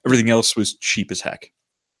 Everything else was cheap as heck.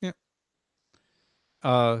 Yeah.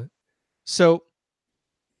 So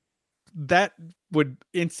that would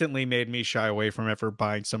instantly made me shy away from ever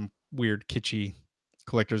buying some weird kitschy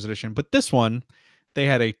collector's edition. But this one, they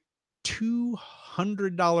had a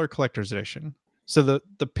 $200 collector's edition. So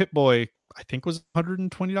the Pip-Boy, I think, was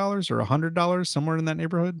 $120 or $100, somewhere in that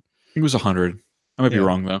neighborhood. It was $100. I might be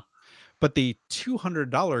wrong though. But the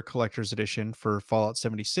 $200 collector's edition for Fallout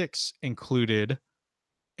 76 included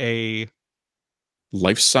a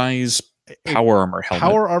life-size power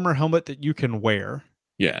armor helmet that you can wear.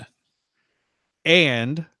 Yeah.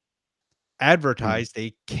 And advertised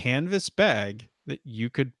a canvas bag that you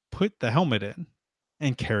could put the helmet in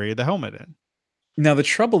and carry the helmet in. Now, the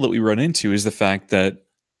trouble that we run into is the fact that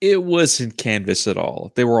it wasn't canvas at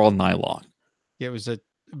all. They were all nylon. It was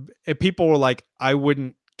people were like, I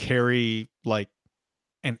wouldn't carry like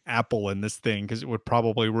an apple in this thing because it would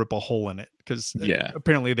probably rip a hole in it. Because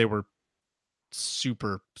apparently they were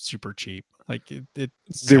super, super cheap. Like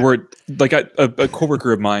they were like a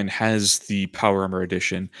coworker of mine has the Power Armor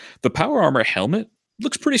edition. The Power Armor helmet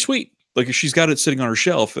looks pretty sweet. Like she's got it sitting on her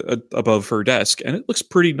shelf above her desk, and it looks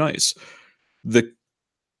pretty nice. The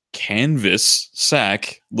canvas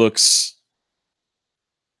sack looks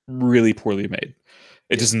really poorly made.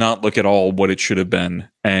 It does not look at all what it should have been.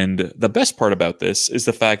 And the best part about this is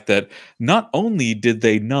the fact that not only did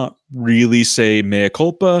they not really say mea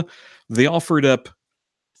culpa, they offered up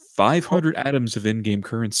 500 atoms of in-game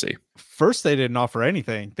currency. First, they didn't offer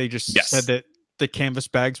anything. They just said that the canvas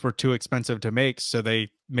bags were too expensive to make, so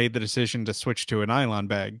they made the decision to switch to a nylon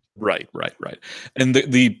bag. Right. And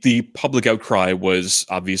the public outcry was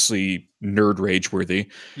obviously nerd rage worthy.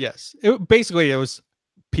 Yes. It was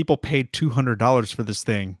people paid $200 for this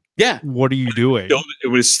thing. Yeah. What are you doing? It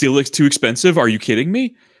was still too expensive. Are you kidding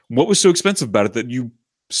me? What was so expensive about it that you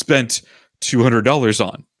spent $200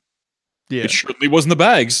 on? Yeah. It certainly wasn't the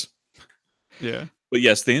bags. Yeah. But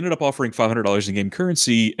yes, they ended up offering $500 in game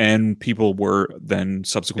currency, and people were then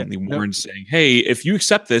subsequently warned saying, hey, if you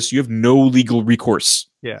accept this, you have no legal recourse.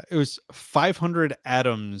 Yeah. It was 500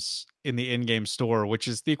 atoms in the in-game store, which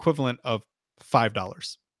is the equivalent of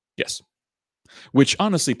 $5. Yes. Which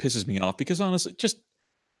honestly pisses me off because honestly, just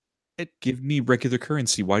give me regular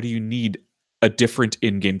currency. Why do you need a different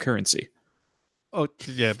in-game currency? Oh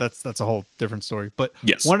yeah, that's a whole different story. But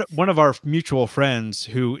yes, one of our mutual friends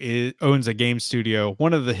who owns a game studio,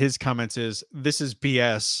 one of his comments is, "This is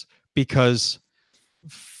BS because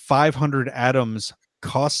 500 atoms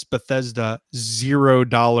costs Bethesda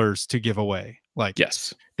 $0 to give away. Like,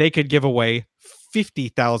 yes, they could give away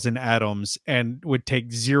 50,000 atoms and would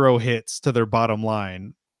take 0 hits to their bottom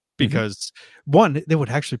line because one, they would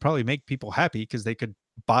actually probably make people happy because they could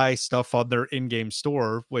buy stuff on their in-game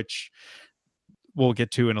store, which we'll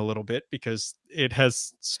get to in a little bit because it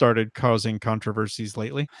has started causing controversies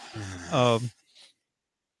lately.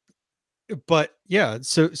 But yeah,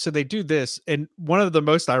 so they do this, and one of the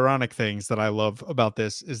most ironic things that I love about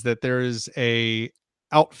this is that there is a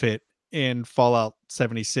outfit in Fallout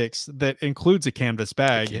 76 that includes a canvas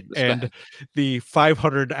bag, the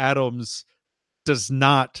 500 atoms does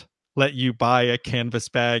not let you buy a canvas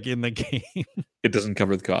bag in the game. It doesn't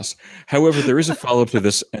cover the cost. However, there is a follow-up to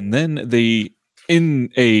this, and then they, in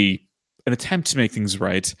an attempt to make things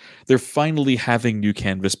right, they're finally having new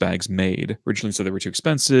canvas bags made. Originally said they were too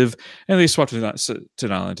expensive, and they swapped to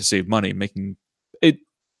nylon to save money, making it,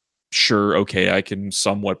 sure, okay, I can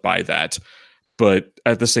somewhat buy that. But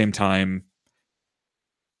at the same time,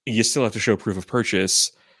 you still have to show proof of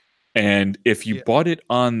purchase. And if you bought it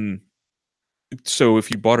on So if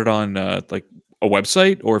you bought it on like a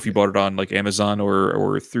website, or if you bought it on like Amazon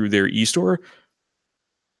or through their e-store,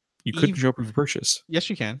 you couldn't show proof of purchase. Yes,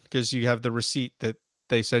 you can, because you have the receipt that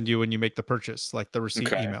they send you when you make the purchase, like the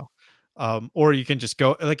receipt email. Or you can just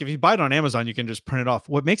go, like if you buy it on Amazon, you can just print it off.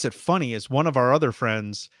 What makes it funny is one of our other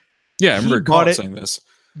friends. Yeah, I remember Colin saying this.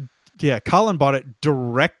 Yeah, Colin bought it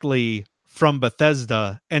directly from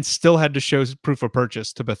Bethesda and still had to show proof of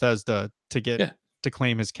purchase to Bethesda to get to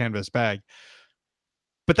claim his canvas bag.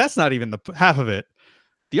 But that's not even the half of it.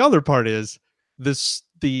 The other part is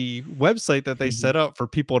the website that they set up for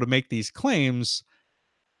people to make these claims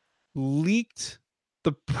leaked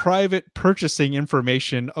the private purchasing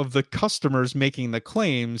information of the customers making the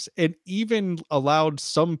claims, and even allowed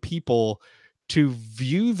some people to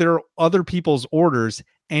view their other people's orders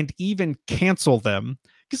and even cancel them.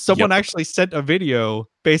 Because someone actually sent a video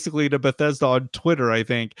basically to Bethesda on Twitter, I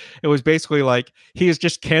think. It was basically like, he is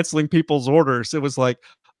just canceling people's orders. It was like,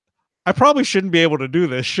 I probably shouldn't be able to do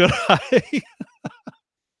this, should I?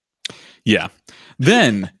 Yeah.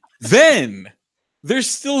 Then there's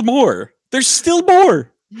still more. There's still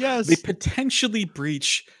more. Yes. They potentially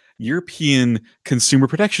breach European consumer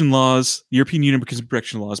protection laws, European Union consumer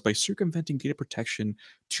protection laws, by circumventing data protection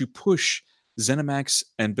to push ZeniMax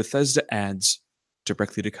and Bethesda ads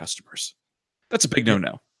directly to customers. That's a big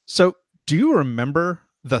no-no. So do you remember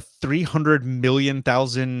the 300 million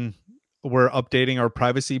we're updating our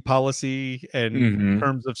privacy policy and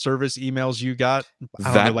terms of service emails you got?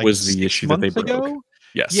 That was the issue that they broke.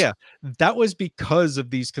 Yes. Yeah. That was because of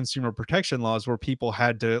these consumer protection laws, where people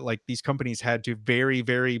had to, like, these companies had to very,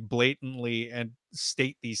 very blatantly and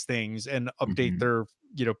state these things and update their,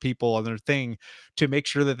 people on their thing to make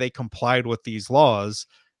sure that they complied with these laws.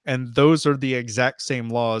 And those are the exact same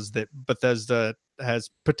laws that Bethesda has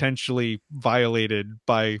potentially violated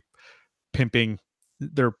by pimping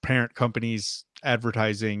their parent company's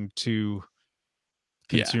advertising to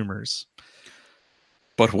consumers.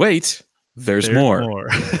 But wait, there's more.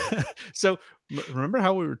 So remember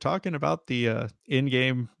how we were talking about the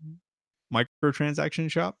in-game microtransaction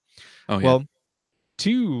shop? Oh, yeah. Well,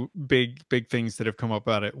 two big things that have come up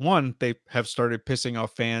about it. One, they have started pissing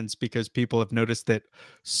off fans because people have noticed that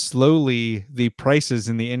slowly the prices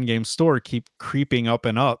in the in-game store keep creeping up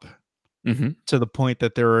and up to the point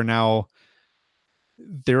that there are now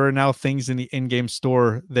things in the in-game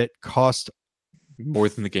store that cost more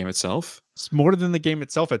than the game itself. It's more than the game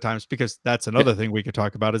itself at times, because that's another thing we could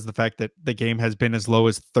talk about, is the fact that the game has been as low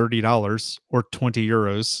as $30 or 20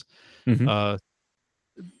 euros.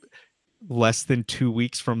 Less than 2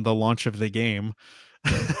 weeks from the launch of the game.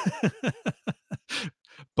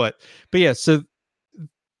 but yeah, so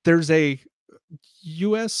there's a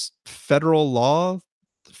US federal law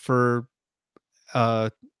for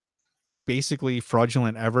basically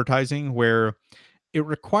fraudulent advertising, where it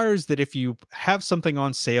requires that if you have something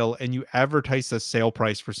on sale and you advertise the sale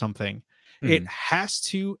price for something, it has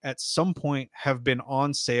to at some point have been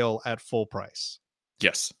on sale at full price.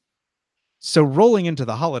 Yes. So rolling into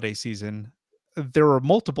the holiday season, there are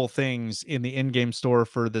multiple things in the in-game store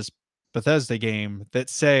for this Bethesda game that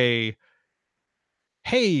say,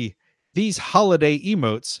 hey, these holiday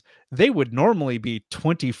emotes, they would normally be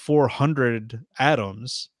 2,400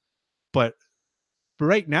 atoms, but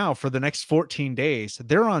right now for the next 14 days,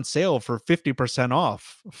 they're on sale for 50%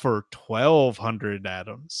 off for 1,200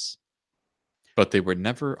 atoms. But they were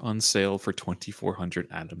never on sale for 2,400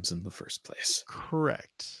 atoms in the first place.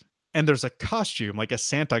 Correct. And there's a costume, like a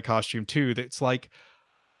Santa costume too, that's like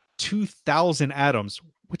 2,000 atoms,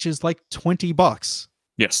 which is like $20.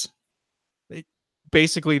 Yes.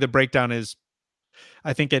 Basically, the breakdown is,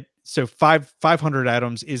 I think 500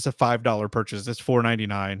 atoms is a $5 purchase. It's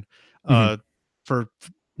 $4.99. For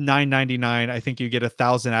 $9.99, I think you get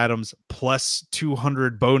 1,000 atoms plus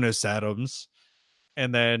 200 bonus atoms,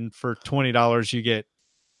 and then for $20 you get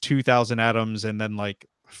 2,000 atoms and then like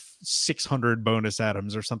 600 bonus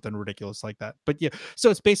atoms or something ridiculous like that. But yeah, so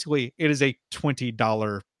it's basically, it is a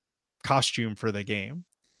 $20 costume for the game.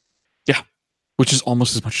 Yeah, which is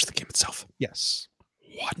almost as much as the game itself. Yes.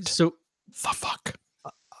 What? So the fuck?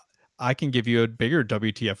 I can give you a bigger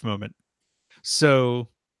WTF moment. So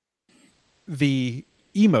the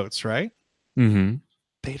emotes, right?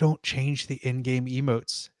 They don't change the in-game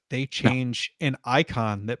emotes. They change an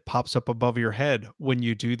icon that pops up above your head when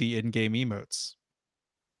you do the in-game emotes.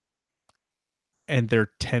 And they're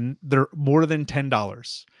more than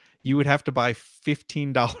 $10. You would have to buy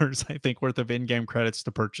 $15, I think, worth of in-game credits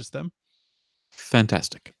to purchase them.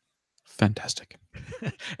 Fantastic.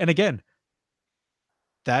 And again,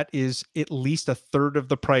 that is at least a third of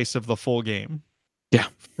the price of the full game. Yeah.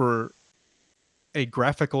 For a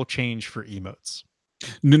graphical change for emotes.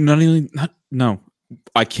 No,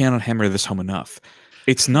 I cannot hammer this home enough.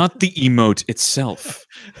 It's not the emote itself.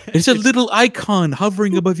 It's a little icon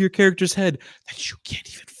hovering above your character's head that you can't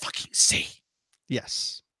even fucking see.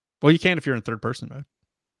 Yes. Well, you can if you're in third person mode.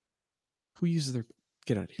 Who uses their...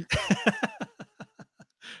 Get out of here.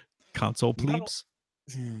 Console plebes?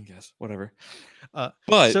 I guess. Whatever.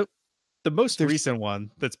 But so the most recent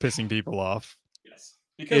one that's pissing people off. Yes.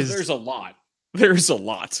 Because there's a lot. There's a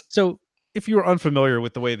lot. So if you're unfamiliar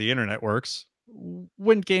with the way the internet works,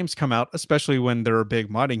 when games come out, especially when there are big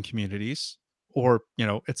modding communities, or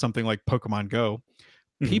it's something like Pokemon Go,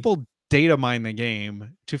 people data mine the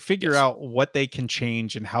game to figure out what they can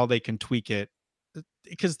change and how they can tweak it,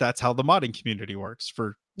 because that's how the modding community works.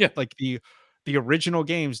 Like the original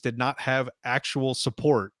games did not have actual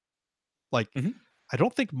support. Like I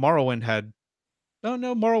don't think Morrowind had. Oh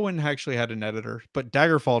no, Morrowind actually had an editor, but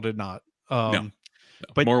Daggerfall did not. No.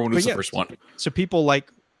 But Morrowind was the first one. So people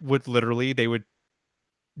would literally, they would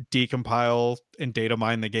decompile and data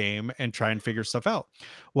mine the game and try and figure stuff out.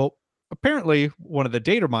 Well, apparently one of the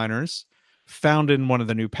data miners found in one of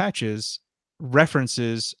the new patches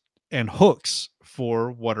references and hooks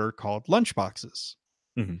for what are called lunchboxes.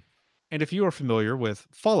 And if you are familiar with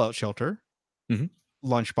Fallout Shelter,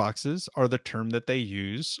 lunchboxes are the term that they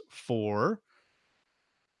use for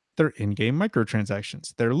their in-game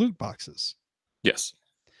microtransactions, their loot boxes. Yes.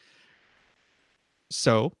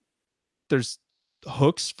 So there's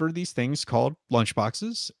hooks for these things called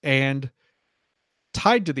lunchboxes, and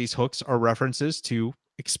tied to these hooks are references to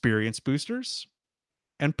experience boosters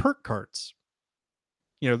and perk cards.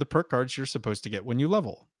 The perk cards you're supposed to get when you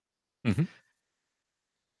level.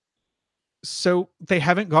 So they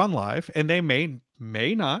haven't gone live, and they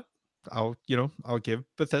may not. I'll give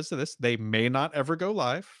Bethesda this. They may not ever go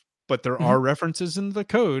live, but there are references in the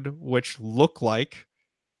code which look like,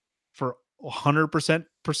 for 100%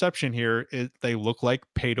 perception here, they look like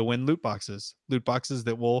pay-to-win loot boxes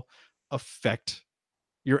that will affect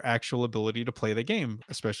your actual ability to play the game,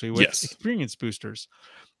 especially with experience boosters.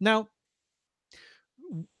 Now,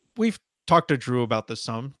 we've talked to Drew about this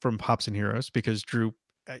some from Hops and Heroes, because Drew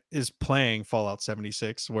is playing Fallout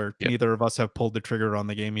 76, where neither of us have pulled the trigger on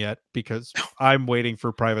the game yet, because I'm waiting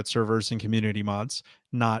for private servers and community mods,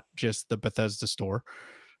 not just the Bethesda store.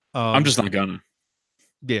 I'm just not gonna.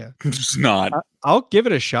 Yeah. I'm just not. I'll give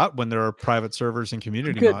it a shot when there are private servers and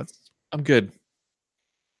community mods. I'm good.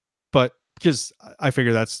 But because I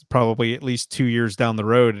figure that's probably at least 2 years down the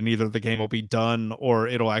road, and either the game will be done or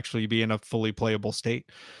it'll actually be in a fully playable state.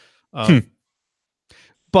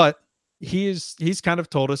 But he's kind of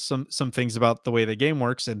told us some things about the way the game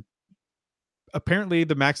works, and apparently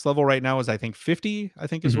the max level right now is, I think, 50,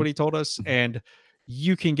 is what he told us. And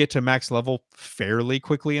you can get to max level fairly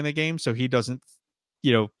quickly in the game. So he doesn't,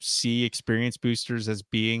 see experience boosters as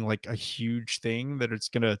being like a huge thing that it's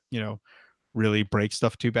going to, really break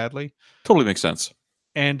stuff too badly. Totally makes sense.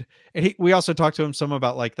 And we also talked to him some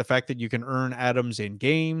about like the fact that you can earn atoms in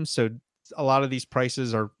games. So a lot of these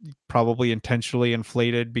prices are probably intentionally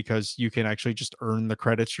inflated because you can actually just earn the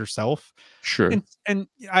credits yourself. Sure. And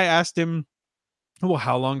I asked him, well,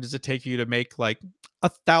 how long does it take you to make like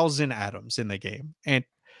 1,000 atoms in the game? And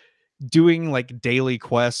doing like daily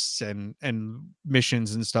quests and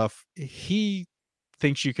missions and stuff, he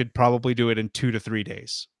thinks you could probably do it in 2 to 3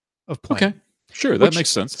 days of playing. Okay. Sure. That makes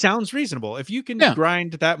sense. Sounds reasonable. If you can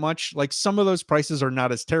grind that much, like some of those prices are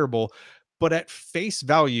not as terrible, but at face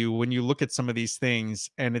value, when you look at some of these things,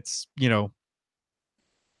 and it's,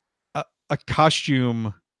 a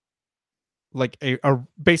costume, like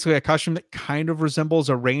basically a costume that kind of resembles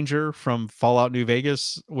a ranger from Fallout New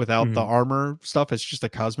Vegas without the armor stuff. It's just a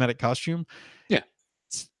cosmetic costume. Yeah.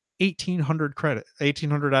 It's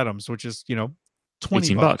 1,800 atoms, which is, $20.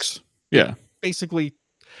 $18. Yeah. Basically,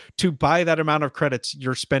 to buy that amount of credits,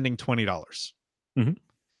 you're spending $20. And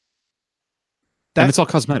it's all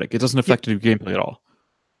cosmetic. It doesn't affect the gameplay at all.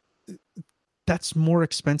 That's more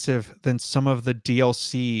expensive than some of the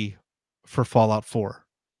DLC for Fallout 4.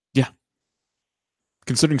 Yeah.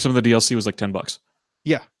 Considering some of the DLC was like $10.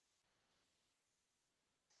 Yeah.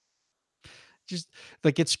 Just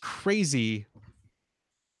like, it's crazy,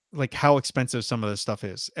 like how expensive some of this stuff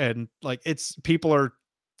is. And like, people are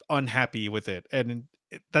unhappy with it. And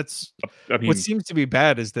that's what seems to be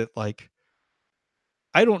bad, is that like,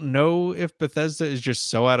 I don't know if Bethesda is just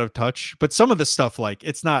so out of touch, but some of the stuff, like,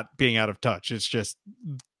 it's not being out of touch. It's just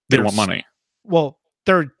they want money. Well,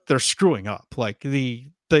 they're screwing up, like the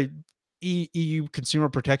EU consumer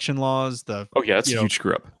protection laws, that's a huge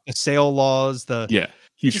screw up. The sale laws,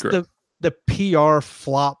 huge screw up. the PR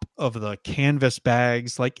flop of the canvas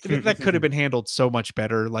bags, like that could have been handled so much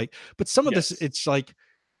better. Like, but some of this, it's like,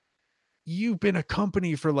 you've been a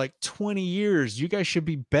company for like 20 years. You guys should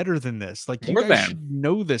be better than this. Like, you guys should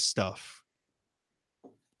know this stuff.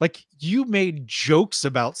 Like, you made jokes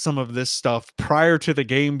about some of this stuff prior to the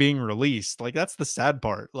game being released. Like, that's the sad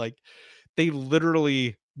part. Like, they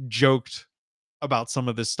literally joked about some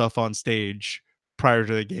of this stuff on stage prior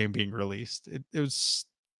to the game being released. It was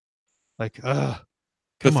like,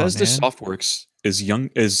 Bethesda Softworks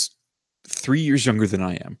is 3 years younger than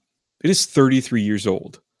I am. It is 33 years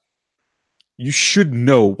old. You should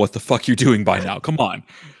know what the fuck you're doing by now. Come on.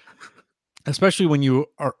 Especially when you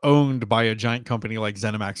are owned by a giant company like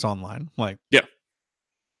ZeniMax Online. Like, yeah,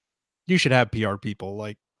 you should have PR people.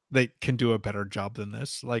 Like, they can do a better job than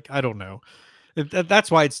this. Like, I don't know. That's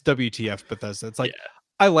why it's WTF Bethesda. It's like,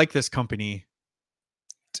 I like this company.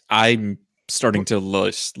 I'm starting to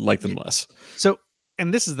like them less. So,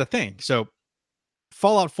 and this is the thing. So,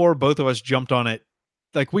 Fallout 4, both of us jumped on it.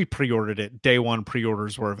 Like, we pre-ordered it. Day one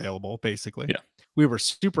pre-orders were available, basically. Yeah. We were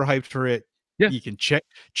super hyped for it. Yeah. You can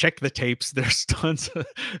check the tapes. There's tons of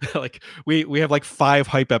like we have like 5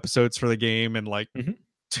 hype episodes for the game and like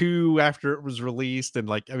 2 after it was released, and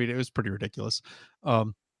like, I mean, it was pretty ridiculous.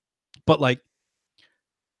 But like,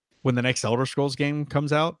 when the next Elder Scrolls game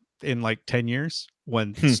comes out in like 10 years,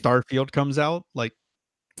 when Starfield comes out, like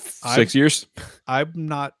 6 years, I'm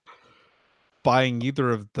not buying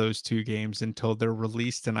either of those 2 games until they're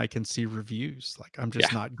released and I can see reviews. Like, I'm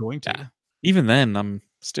just not going to. Yeah. Even then, I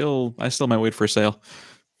still might wait for a sale.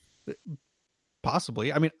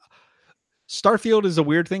 Possibly. I mean, Starfield is a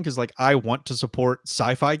weird thing because like, I want to support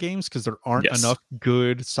sci-fi games because there aren't enough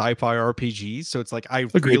good sci-fi RPGs. So it's like, I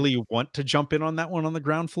really want to jump in on that one on the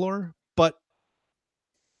ground floor, but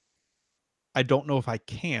I don't know if I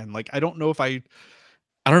can. Like, I don't know if my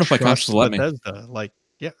conscience will let me. Like,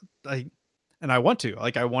 yeah, and I want to.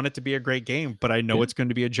 Like, I want it to be a great game, but I know it's going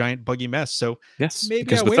to be a giant buggy mess. So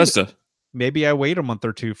maybe I wait a month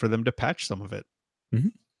or 2 for them to patch some of it.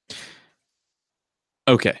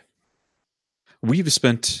 Okay. We've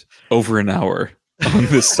spent over an hour on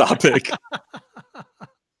this topic.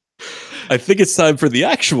 I think it's time for the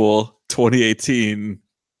actual 2018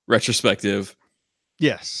 retrospective.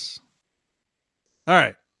 Yes. All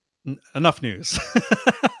right. Enough news.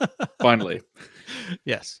 Finally.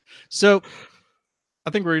 Yes. So I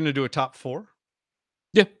think we're going to do a top 4.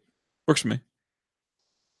 Yeah. Works for me.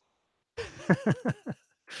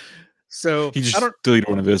 So he just deleted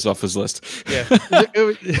one of his off his list. Yeah.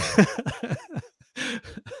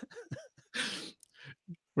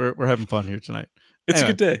 We're having fun here tonight. It's a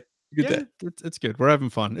good day. Good day. It's good. We're having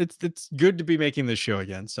fun. It's good to be making this show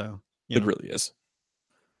again. So it really is.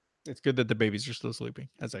 It's good that the babies are still sleeping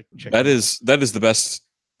as I check. That is the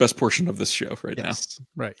best portion of this show right now.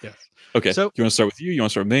 Right. Yes. Okay. So you want to start with you? You want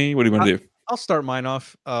to start with me? What do you want to do? I'll start mine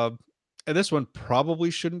off. And this one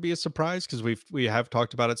probably shouldn't be a surprise because we have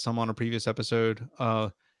talked about it some on a previous episode.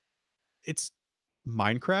 It's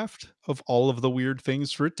Minecraft, of all of the weird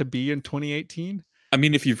things for it to be in 2018. I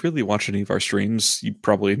mean, if you've really watched any of our streams, you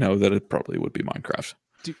probably know that it probably would be Minecraft.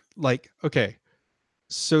 Like, okay,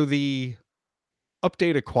 so the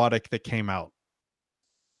update Aquatic that came out,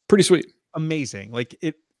 pretty sweet, amazing. Like,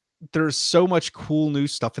 there's so much cool new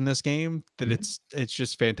stuff in this game that it's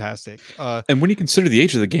just fantastic. And when you consider the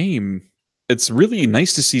age of the game, it's really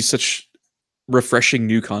nice to see such refreshing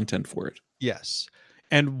new content for it. Yes.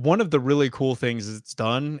 And one of the really cool things it's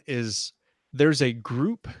done is there's a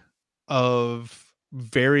group of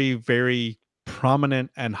very, very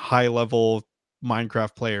prominent and high level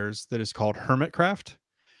Minecraft players that is called Hermitcraft.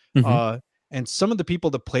 And some of the people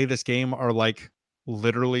that play this game are like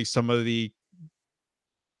literally some of the,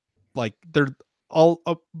 like, they're all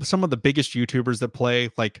some of the biggest YouTubers that play.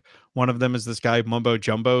 Like, one of them is this guy Mumbo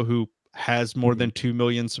Jumbo, who has more than 2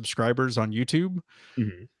 million subscribers on YouTube.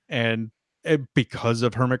 And because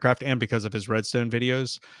of Hermitcraft and because of his Redstone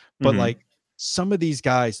videos. But like, some of these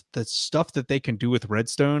guys, the stuff that they can do with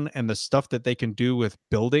Redstone and the stuff that they can do with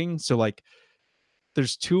building. So like,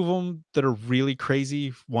 there's 2 of them that are really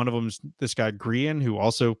crazy. One of them is this guy Grian, who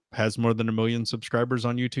also has more than 1 million subscribers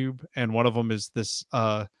on YouTube. And one of them is this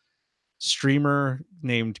streamer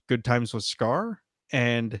named Good Times with Scar.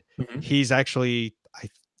 And he's actually,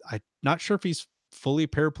 I'm not sure if he's fully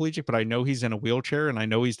paraplegic, but I know he's in a wheelchair and I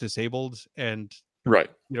know he's disabled, and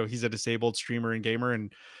he's a disabled streamer and gamer,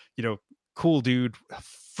 and cool dude,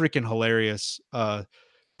 freaking hilarious.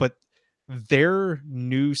 But their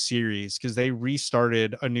new series, because they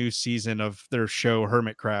restarted a new season of their show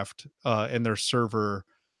Hermitcraft and their server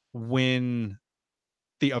when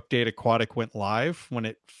the update Aquatic went live, when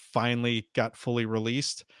it finally got fully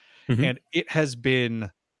released. Mhm. And it has been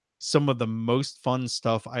some of the most fun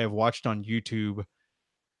stuff I have watched on YouTube.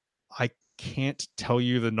 I can't tell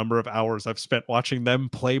you the number of hours I've spent watching them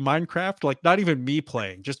play Minecraft, like not even me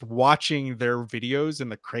playing, just watching their videos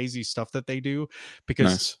and the crazy stuff that they do, because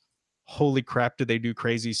Nice. holy crap, did they do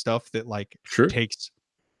crazy stuff that like Sure. takes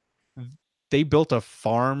they built a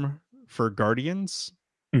farm for guardians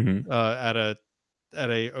Mhm. at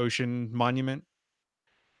a ocean monument.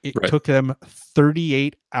 It Right. took them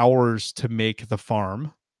 38 hours to make the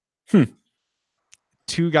farm. Hmm.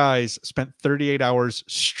 Two guys spent 38 hours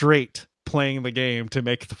straight playing the game to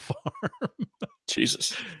make the farm.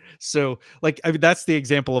 Jesus. So, like, I mean, that's the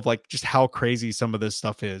example of like just how crazy some of this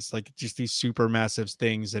stuff is. Like, just these super massive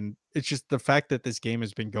things, and it's just the fact that this game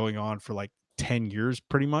has been going on for like 10 years,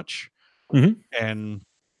 pretty much, Mhm. and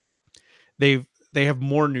they have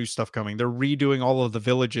more new stuff coming. They're redoing all of the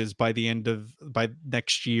villages by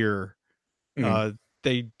next year. Mhm. Uh,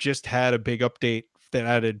 they just had a big update that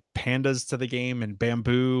added pandas to the game and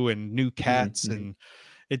bamboo and new Mhm. cats, Mhm. and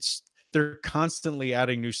it's they're constantly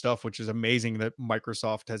adding new stuff, which is amazing that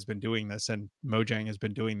Microsoft has been doing this and Mojang has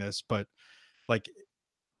been doing this. But like,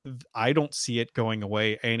 I don't see it going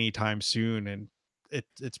away anytime soon, and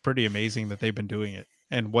it's pretty amazing that they've been doing it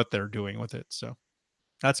and what they're doing with it. So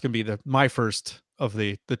that's gonna be my first of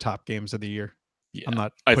the top games of the year. I'm Yeah.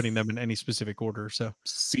 not I putting them in any specific order. So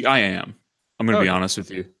see. I am. I'm going to oh be yeah, honest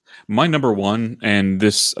with you. My number one, and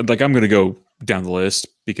this, like, I'm going to go down the list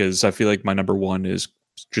because I feel like my number one is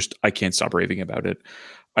just I can't stop raving about it.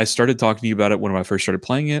 I started talking to you about it when I first started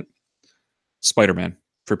playing it. Spider-Man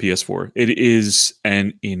for PS4. It is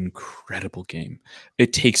an incredible game.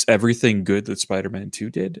 It takes everything good that Spider-Man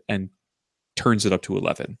 2 did and turns it up to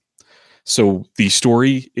 11. So the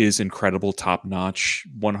story is incredible, top notch,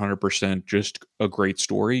 100%, just a great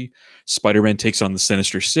story. Spider-Man takes on the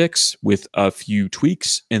Sinister Six with a few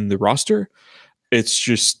tweaks in the roster. It's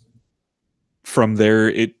just from there,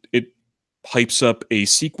 it hypes up a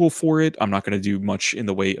sequel for it. I'm not going to do much in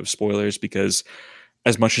the way of spoilers because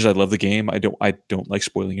as much as I love the game, I don't like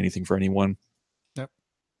spoiling anything for anyone. yep.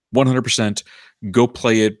 100% go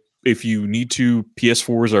play it. If you need to,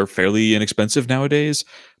 PS4s are fairly inexpensive nowadays.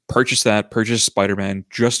 Purchase Spider-Man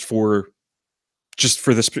just for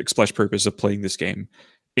the splash purpose of playing this game.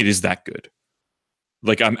 It is that good.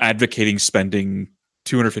 Like, I'm advocating spending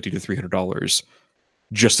 $250 to $300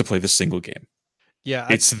 just to play this single game. Yeah,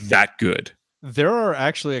 It's that good. there are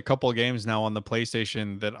actually a couple of games now on the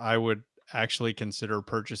PlayStation that I would actually consider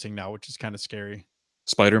purchasing now, which is kind of scary.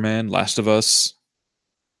 Spider-Man, Last of Us.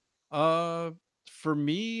 Uh, for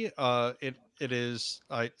me, it is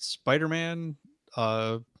Spider-Man.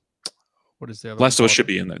 Uh, what is the other one Last of Us called? should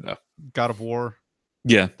be in there though. God of War.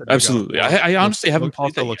 Yeah, The new God of absolutely. War I honestly haven't played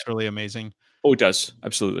also that yet. looks really amazing. Oh, it does.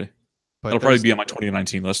 Absolutely. But It'll probably be on my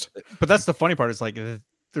 2019 list. but that's the funny part. Is like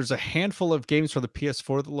there's a handful of games for the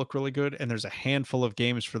PS4 that look really good, and there's a handful of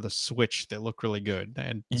games for the Switch that look really good.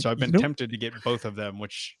 And so I've You been know, tempted to get both of them,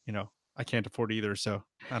 which I can't afford either. So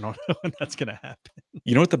I don't know when that's gonna happen.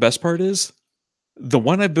 you know what the best part is? The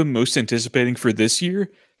one I've been most anticipating for this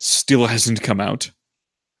year still hasn't come out.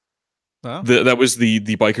 Huh? That was the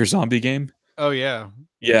biker zombie game. Oh yeah.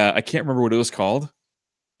 Yeah, I can't remember what it was called.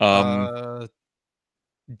 Um, Uh,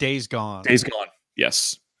 Days Gone. Days Gone.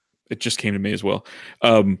 Yes, it just came to me as well.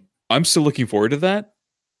 I'm still looking forward to that,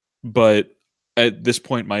 but at this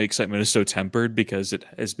point, my excitement is so tempered because it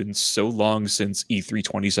has been so long since E3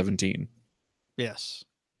 2017. Yes.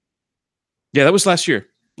 Yeah, that was last year,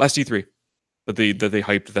 last E3 that they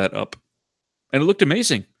hyped that up, and it looked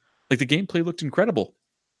amazing. Like the gameplay looked incredible.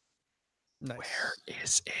 Nice. Where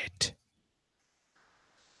is it?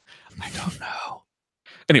 I don't know.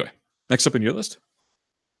 Anyway, next up on your list.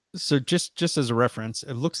 So just as a reference,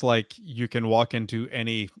 it looks like you can walk into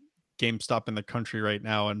any GameStop in the country right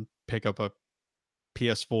now and pick up a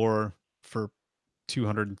PS4 for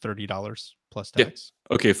 $230 plus Yeah. tax.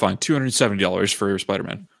 Okay, fine. $270 for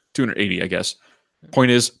Spider-Man. 280, I guess.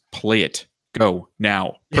 Point is, play it. Go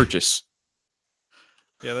now. Purchase.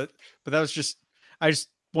 Yeah, but that was I just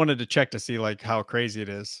wanted to check to see like how crazy it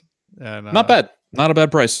is. And Not bad. Not a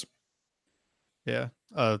bad price. Yeah.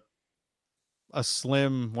 A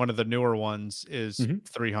slim one of the newer ones is Mhm.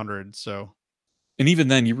 300, so And even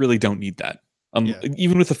then, you really don't need that. Yeah.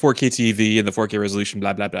 Even with the 4K TV and the 4K resolution,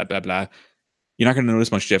 blah, blah, blah, blah, blah, you're not going to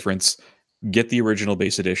notice much difference. Get the original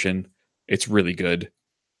base edition. It's really good.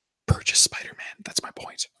 Purchase Spider-Man. That's my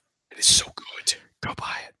point. It is so good. Go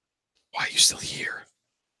buy it. Why are you still here?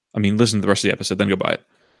 I mean, listen to the rest of the episode, then go buy it.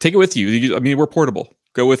 Take it with you. I mean, we're portable.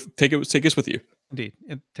 Take us with you. Indeed.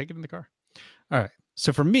 And take it in the car. All right.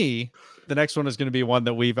 So for me, the next one is going to be one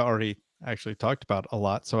that we've already actually talked about a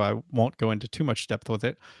lot, so I won't go into too much depth with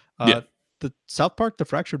it. Yeah. The South Park: The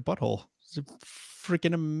Fractured Butthole. It's a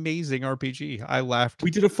freaking amazing RPG. I laughed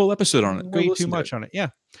We did a full episode on it. Go way too listen to much it. on it. Yeah.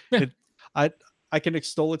 Yeah. I I can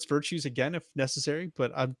extol its virtues again if necessary,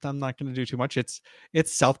 but I'm not going to do too much. It's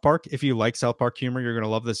South Park. If you like South Park humor, you're going to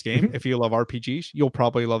love this game. Mhm. If you love RPGs, you'll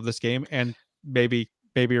probably love this game, and maybe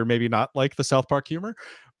or maybe not like the South Park humor,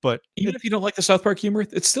 but Even if you don't like the South Park humor,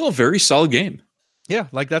 it's still a very solid game. yeah,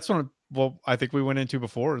 like that's what I think we went into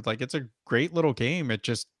before. Like it's a great little game. It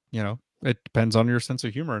just, it depends on your sense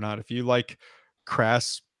of humor or not. If you like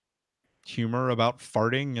crass humor about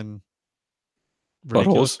farting and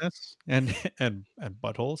Buttholes. ridiculousness and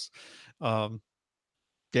buttholes, um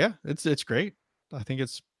yeah, it's great. I think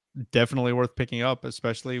it's definitely worth picking up,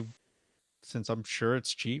 especially since I'm sure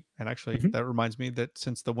it's cheap. And actually, Mhm. that reminds me that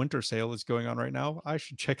since the winter sale is going on right now, I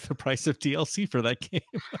should check the price of DLC for that game.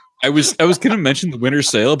 I was going to mention the winter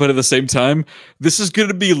sale, but at the same time, this is going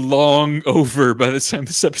to be long over by the time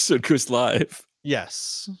this episode goes live.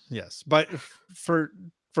 Yes, but for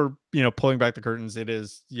pulling back the curtains, it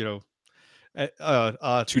is 2 days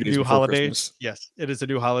new before holiday. Christmas. Yes, it is a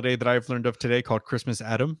new holiday that I've learned of today called Christmas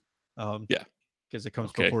Adam. Yeah. Because it comes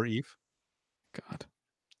Okay. before Eve. God.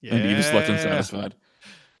 And Eve is left Yeah. unsatisfied.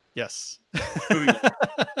 Yes. Moving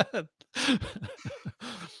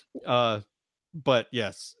But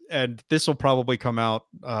yes, and this will probably come out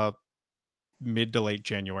mid to late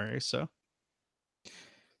January. So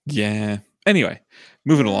Yeah. Anyway,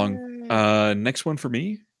 moving along. Yay. Next one for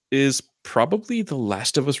me is probably The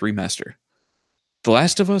Last of Us remaster. The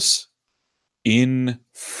Last of Us in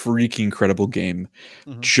freaking incredible game.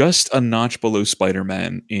 Mhm. Just a notch below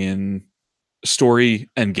Spider-Man in story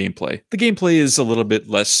and gameplay. The gameplay is a little bit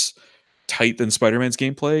less tight than Spider-Man's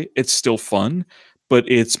gameplay. It's still fun, but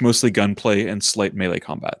it's mostly gunplay and slight melee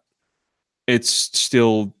combat. It's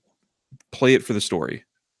still play it for the story.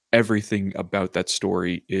 Everything about that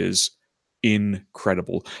story is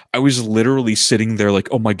incredible. I was literally sitting there like,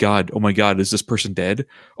 oh my god, is this person dead?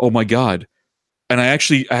 Oh my god. And I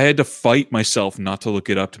had to fight myself not to look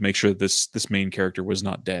it up to make sure this main character was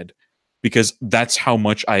not dead, because that's how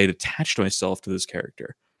much I had attached myself to this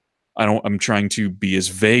character. I'm trying to be as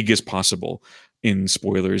vague as possible in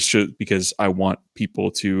spoilers because I want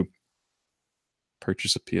people to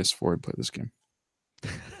purchase a PS4 and play this game.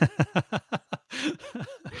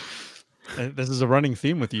 This is a running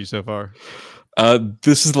theme with you so far.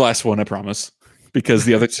 This is the last one, I promise, because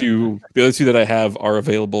the other two that I have are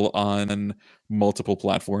available on multiple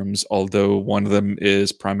platforms. Although one of them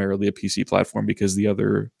is primarily a PC platform, because the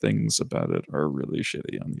other things about it are really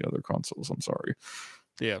shitty on the other consoles. I'm sorry.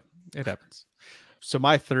 Yeah, it happens. So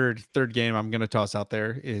my third game I'm going to toss out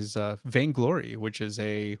there is Vainglory, which is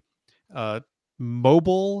a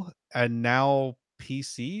mobile and now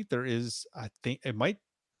PC. There is, I think it might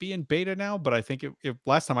be in beta now, but I think it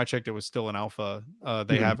last time I checked, it was still in alpha.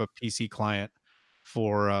 They Mhm. have a PC client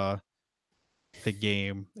for the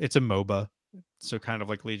game. It's a MOBA, so kind of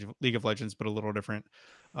like League of Legends, but a little different.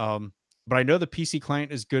 But I know the PC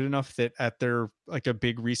client is good enough that at their like a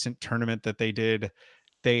big recent tournament that they did,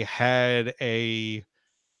 they had a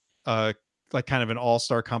uh like kind of an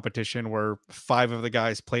all-star competition where 5 of the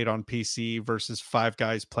guys played on PC versus 5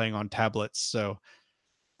 guys playing on tablets. So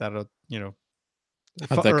that'll,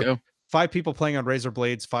 How'd that or go? 5 people playing on Razer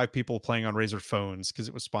Blades, 5 people playing on Razer phones because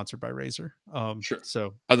it was sponsored by Razer. Sure.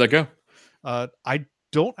 So How'd that go? I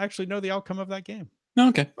don't actually know the outcome of that game. No,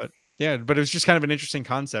 okay. But yeah, but it was just kind of an interesting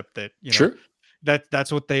concept that, Sure.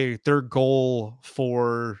 that's what their goal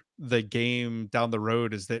for the game down the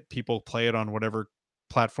road is that people play it on whatever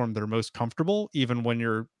platform they're most comfortable, even when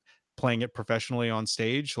you're playing it professionally on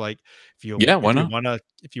stage. Like Yeah, why not?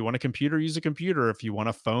 if you want a computer, use a computer. If you want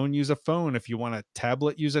a phone, use a phone. If you want a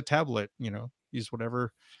tablet, use a tablet. Use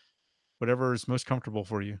whatever is most comfortable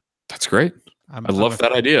for you. That's great. I'm I I'm love a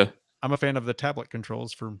that idea. I'm a fan of the tablet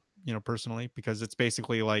controls for, personally, because it's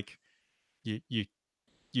basically like you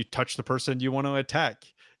touch the person you want to attack.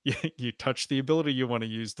 You touch the ability you want to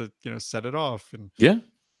use to, set it off. And Yeah.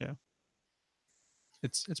 yeah,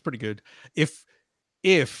 it's pretty good. If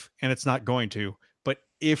and it's not going to, but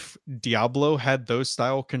if Diablo had those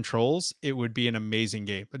style controls, it would be an amazing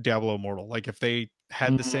game. Diablo Immortal. Like if they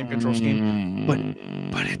had the same control scheme,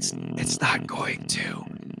 but it's not going to.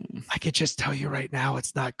 I could just tell you right now,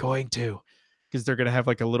 it's not going to, because they're going to have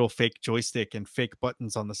like a little fake joystick and fake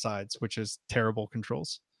buttons on the sides, which is terrible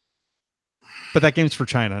controls. But that game's for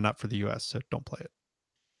China, not for the US, so don't play it.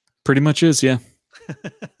 Pretty much is, yeah.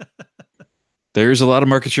 There's a lot of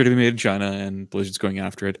market share to be made in China, and Blizzard's going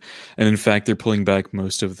after it. And in fact, they're pulling back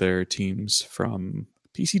most of their teams from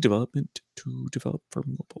PC development to develop for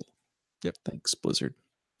mobile. Yep. Thanks, Blizzard.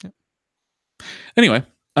 Yep. Anyway,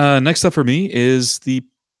 next up for me is the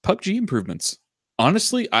PUBG improvements.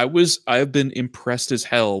 Honestly, I've been impressed as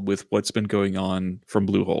hell with what's been going on from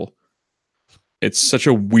Bluehole. It's such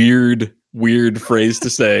a weird phrase to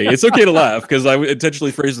say. It's okay to laugh because I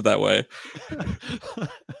intentionally phrased it that way.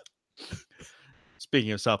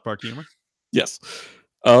 Speaking of South Park humor. Yes.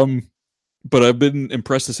 But I've been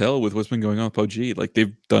impressed as hell with what's been going on with PUBG. Like,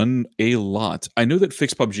 they've done a lot. I know that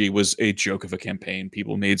Fix PUBG was a joke of a campaign.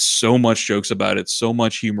 People made so much jokes about it. So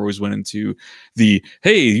much humor was went into the,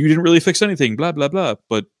 hey, you didn't really fix anything, blah, blah, blah.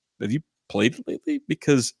 But have you played it lately?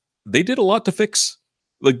 Because they did a lot to fix.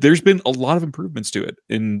 Like, there's been a lot of improvements to it.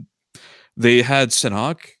 And they had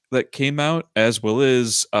Sanhok that came out, as well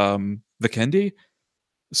as Vikendi.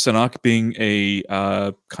 Sanhok being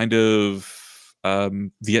a kind of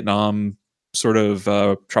Vietnam sort of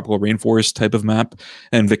tropical rainforest type of map,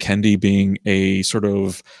 and Vikendi being a sort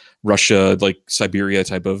of Russia, like Siberia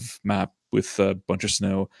type of map with a bunch of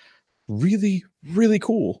snow. Really, really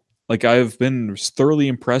cool. Like, I've been thoroughly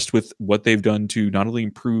impressed with what they've done to not only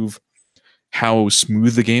improve how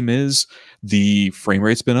smooth the game is, the frame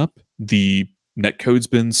rate's been up, the netcode's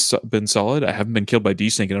been solid. I haven't been killed by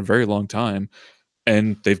desync in a very long time,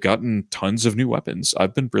 and they've gotten tons of new weapons.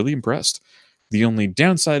 I've been really impressed. The only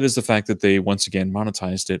downside is the fact that they once again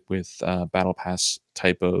monetized it with battle pass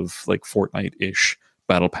type of, like, Fortnite-ish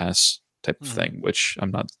battle pass type of thing, which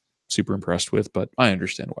I'm not super impressed with, but I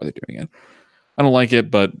understand why they're doing it. I don't like it,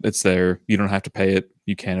 but it's there. You don't have to pay it.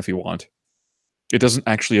 You can if you want. It doesn't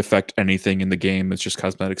actually affect anything in the game. It's just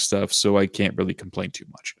cosmetic stuff, so I can't really complain too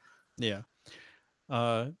much. Yeah.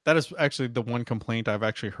 That is actually the one complaint I've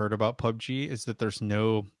actually heard about PUBG, is that there's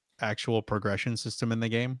no actual progression system in the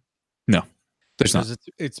game. No, there's not.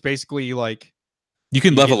 It's basically like you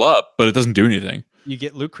can level up, but it doesn't do anything. You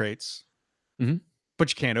get loot crates, but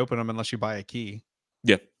you can't open them unless you buy a key.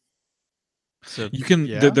 Yeah. So you can.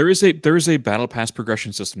 Yeah. There is a battle pass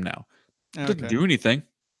progression system now. It doesn't do anything,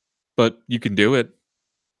 but you can do it.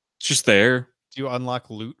 It's just there. Do you unlock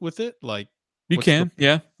loot with it? Like, you can,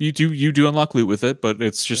 yeah. You do unlock loot with it, but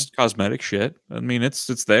it's just cosmetic shit. I mean, it's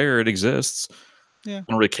there. It exists. Yeah. I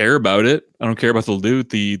don't really care about it. I don't care about the loot,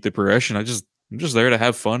 the progression. I'm just there to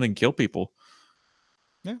have fun and kill people.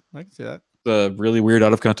 Yeah, I can see that. The really weird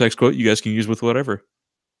out of context quote you guys can use with whatever.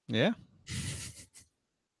 Yeah.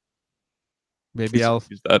 Maybe Please I'll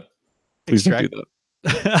use that. Please don't do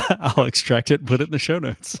that. I'll extract it and put it in the show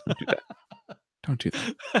notes. Don't do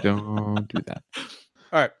that. Don't do that.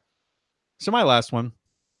 All right. So my last one,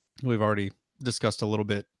 we've already discussed a little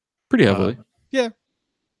bit. Pretty heavily. Yeah.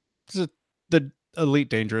 The Elite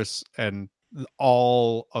Dangerous and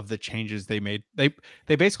all of the changes they made. They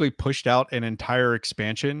basically pushed out an entire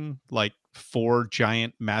expansion, like 4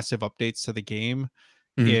 giant massive updates to the game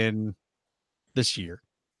in this year,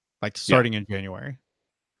 like starting in January.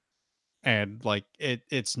 And like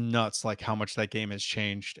it's nuts, like how much that game has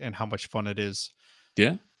changed and how much fun it is. Yeah.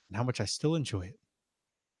 And how much I still enjoy it.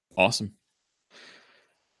 Awesome.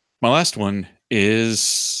 My last one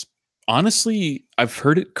is, honestly, I've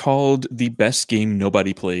heard it called the best game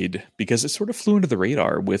nobody played because it sort of flew under the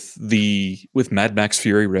radar with Mad Max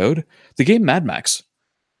Fury Road. The game Mad Max.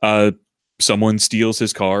 Someone steals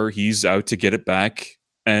his car, he's out to get it back,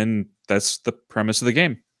 and that's the premise of the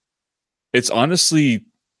game. It's honestly,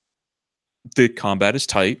 the combat is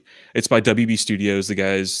tight. It's by WB Studios, the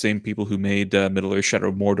guys, same people who made Middle-earth, Shadow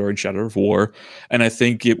of Mordor, and Shadow of War. And I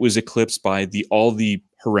think it was eclipsed by all the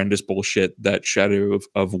horrendous bullshit that Shadow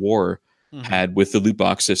of War had with the loot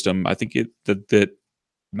box system. I think that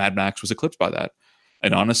Mad Max was eclipsed by that.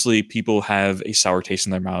 And honestly, people have a sour taste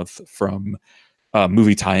in their mouth from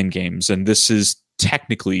movie tie-in games. And this is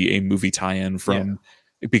technically a movie tie-in from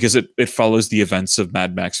because it follows the events of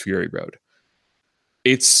Mad Max Fury Road.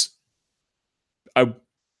 It's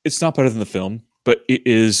not better than the film, but it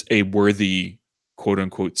is a worthy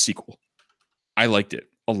quote-unquote sequel. I liked it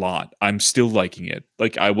a lot. I'm still liking it.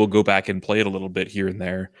 Like, I will go back and play it a little bit here and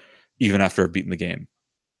there, even after I've beaten the game.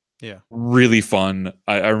 Yeah. Really fun.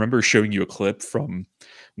 I remember showing you a clip from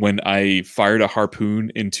when I fired a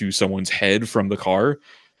harpoon into someone's head from the car,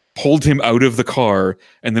 pulled him out of the car,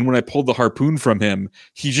 and then when I pulled the harpoon from him,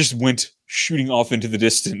 he just went shooting off into the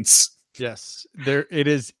distance. Yes. It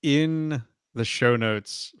is in the show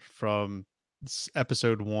notes from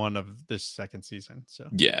episode 1 of this second season. So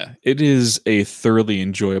yeah, it is a thoroughly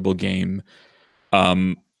enjoyable game.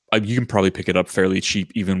 You can probably pick it up fairly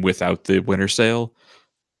cheap even without the winter sale.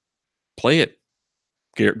 Play it.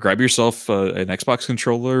 grab yourself an Xbox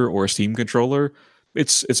controller or a Steam controller.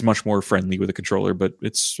 It's much more friendly with a controller, but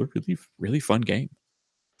it's a really, really fun game.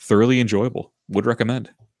 Thoroughly enjoyable. Would recommend.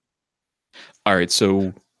 All right,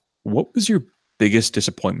 so what was your biggest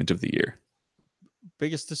disappointment of the year?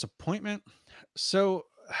 Biggest disappointment? So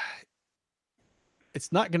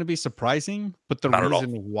it's not going to be surprising, but the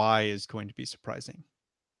reason why is going to be surprising.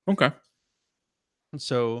 Okay.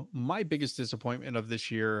 So my biggest disappointment of this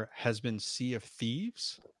year has been Sea of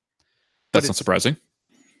Thieves. That's not surprising.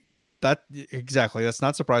 Exactly. That's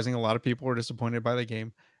not surprising. A lot of people were disappointed by the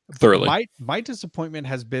game. Thoroughly. My disappointment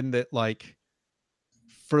has been that, like,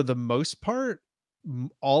 for the most part,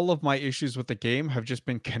 all of my issues with the game have just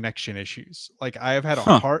been connection issues. Like, I have had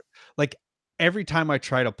a hard, like, every time I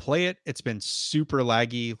try to play it, it's been super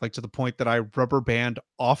laggy, like to the point that I rubber band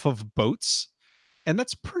off of boats. And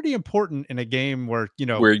that's pretty important in a game where,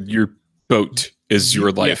 where your boat is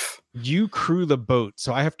your life. You crew the boat.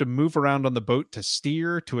 So I have to move around on the boat to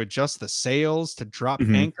steer, to adjust the sails, to drop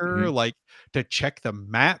anchor, like to check the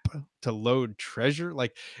map, to load treasure.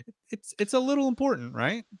 Like, it's a little important,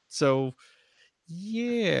 right? So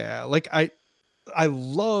yeah, like I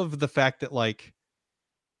love the fact that, like,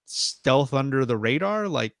 stealth under the radar,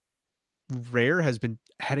 like, Rare has been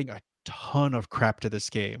adding a ton of crap to this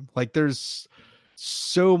game. Like, there's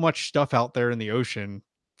so much stuff out there in the ocean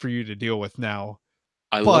for you to deal with now.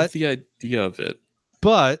 I love the idea of it.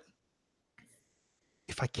 But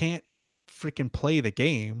if I can't freaking play the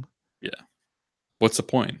game, what's the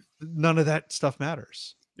point? None of that stuff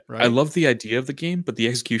matters. Right? I love the idea of the game, but the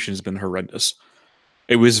execution has been horrendous.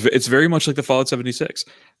 It's very much like the Fallout 76.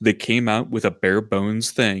 They came out with a bare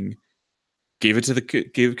bones thing, gave it to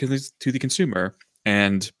the consumer,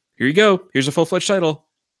 and here you go. Here's a full-fledged title.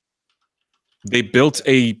 They built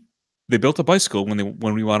a bicycle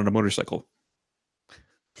when we wanted a motorcycle.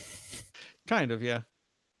 Kind of, yeah.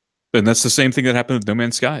 And that's the same thing that happened with No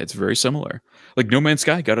Man's Sky. It's very similar. Like, No Man's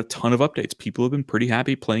Sky got a ton of updates. People have been pretty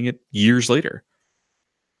happy playing it years later.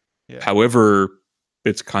 Yeah. However,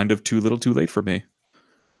 it's kind of too little too late for me.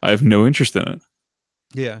 I have no interest in it.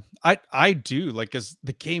 Yeah, I do, like, because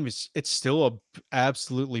the game it's still a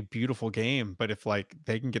absolutely beautiful game, but if, like,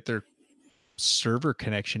 they can get their server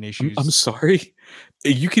connection issues. I'm sorry.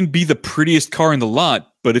 You can be the prettiest car in the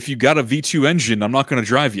lot, but if you got a V2 engine, I'm not going to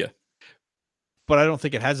drive you. But I don't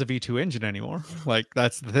think it has a V2 engine anymore. Like,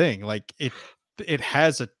 that's the thing. Like, it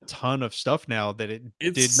has a ton of stuff now that it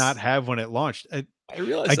did not have when it launched. I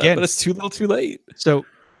realize that, but it's too little too late. So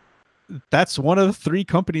that's one of the 3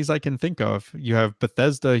 companies I can think of. You have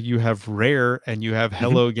Bethesda, you have Rare, and you have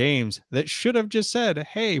Hello Games that should have just said,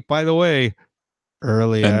 hey, by the way,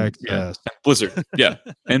 early access. And Blizzard. Yeah.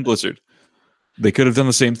 And Blizzard. They could have done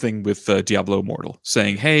the same thing with Diablo Immortal,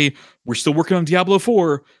 saying, hey, we're still working on Diablo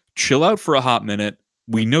 4. Chill out for a hot minute.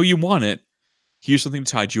 We know you want it. Here's something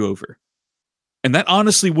to tide you over. And that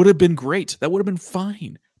honestly would have been great. That would have been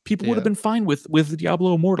fine. People would have been fine with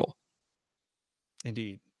Diablo Immortal.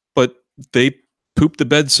 Indeed. But they pooped the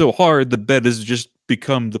bed so hard, the bed has just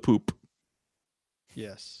become the poop.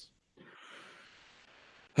 Yes.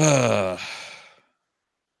 By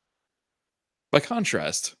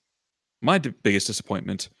contrast, my biggest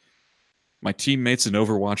disappointment, my teammates in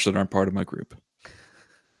Overwatch that aren't part of my group.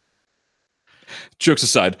 Jokes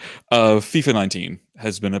aside, FIFA 19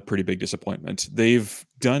 has been a pretty big disappointment. They've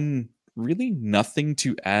done really nothing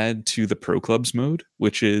to add to the Pro Clubs mode,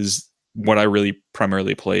 which is what I really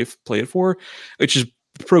primarily play it for, which is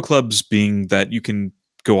Pro Clubs being that you can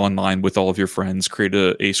go online with all of your friends, create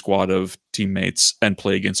a squad of teammates, and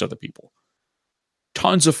play against other people.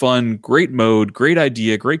 Tons of fun, great mode, great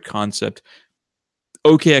idea, great concept,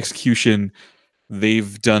 okay execution.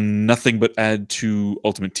 They've done nothing but add to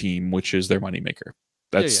Ultimate Team, which is their moneymaker.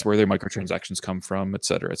 That's where their microtransactions come from, et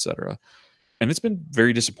cetera, et cetera. And it's been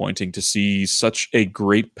very disappointing to see such a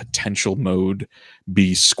great potential mode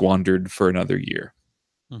be squandered for another year.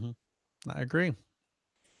 I agree.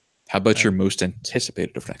 How about your most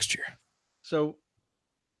anticipated of next year? So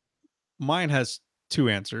mine has 2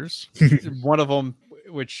 answers. One of them,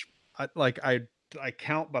 which I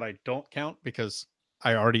count, but I don't count because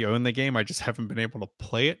I already own the game. I just haven't been able to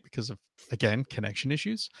play it because of, again, connection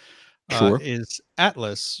issues. Is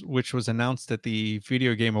Atlas, which was announced at the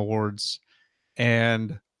Video Game Awards,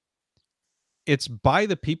 and it's by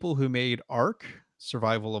the people who made Ark: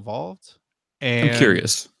 Survival Evolved. And I'm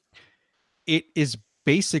curious. It is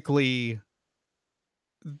basically,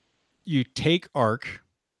 you take Ark,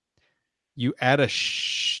 you add a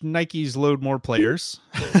Nike's load more players.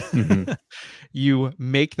 You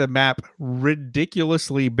make the map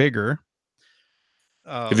ridiculously bigger.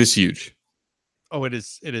 It is huge. Oh, it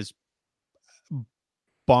is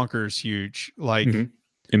bonkers huge. Like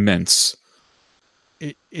immense.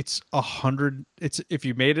 It's 100. It's if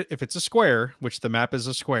you made it, if it's a square, which the map is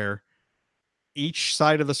a square, each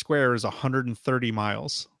side of the square is 130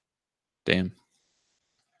 miles. Damn.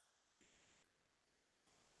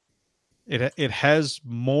 It has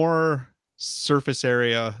more surface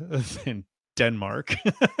area than Denmark.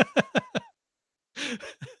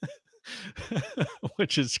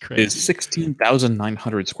 Which is crazy. It's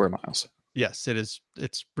 16,900 square miles. Yes, it is.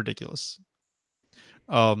 It's ridiculous.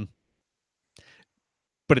 But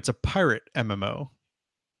it's a pirate MMO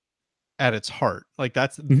at its heart. Like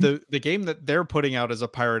that's the game that they're putting out as a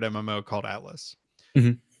pirate MMO called Atlas.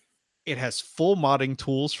 It has full modding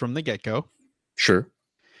tools from the get-go. Sure.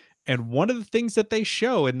 And one of the things that they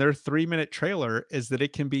show in their 3-minute trailer is that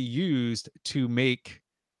it can be used to make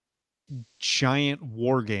giant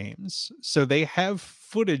war games. So they have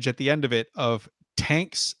footage at the end of it of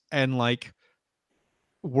tanks and like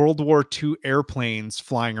World War II airplanes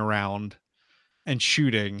flying around and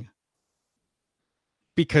shooting,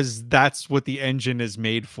 because that's what the engine is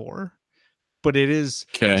made for. But it is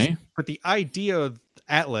okay. But the idea of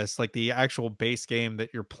Atlas, like the actual base game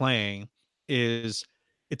that you're playing, is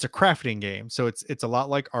it's a crafting game. So it's a lot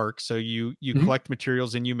like Ark. So you collect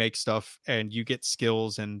materials and you make stuff and you get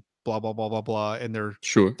skills and blah blah blah blah blah. And there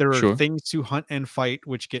are things to hunt and fight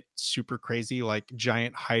which get super crazy, like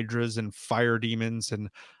giant hydras and fire demons. And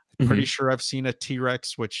I'm pretty sure I've seen a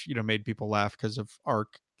T-Rex, which made people laugh because of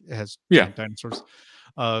Ark. It has giant dinosaurs.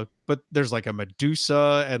 But there's like a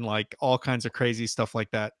Medusa and like all kinds of crazy stuff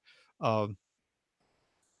like that. And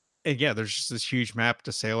yeah, there's just this huge map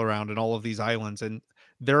to sail around and all of these islands. And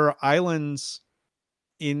there are islands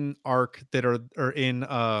in Ark that are in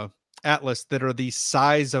Atlas that are the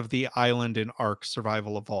size of the island in Ark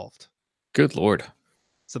Survival Evolved. Good Lord.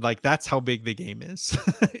 So like that's how big the game is.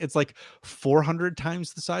 It's like 400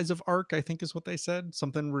 times the size of Ark, I think is what they said.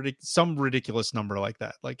 Some ridiculous number like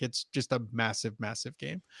that. Like it's just a massive, massive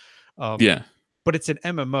game. But it's an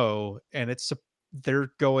MMO, and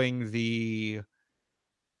they're going the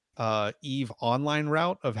EVE Online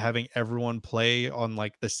route of having everyone play on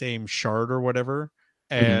like the same shard or whatever.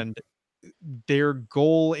 And their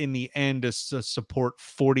goal in the end is to support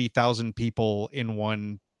 40,000 people in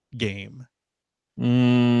one game.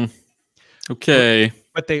 Okay.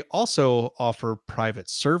 But they also offer private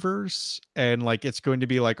servers, and like it's going to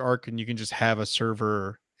be like Ark, and you can just have a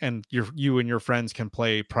server and you and your friends can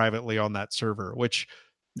play privately on that server, which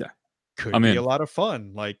could be a lot of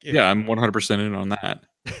fun. Like I'm 100% in on that.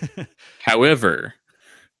 However,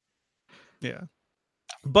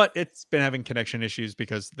 but it's been having connection issues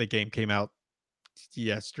because the game came out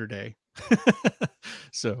yesterday.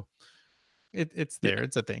 So it's there.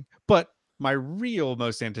 It's a thing. But my real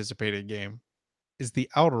most anticipated game is The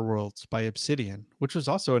Outer Worlds by Obsidian, which was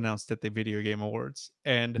also announced at the Video Game Awards.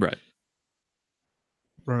 And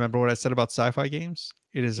remember what I said about sci-fi games?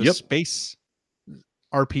 It is a space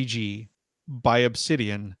RPG by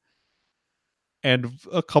Obsidian. And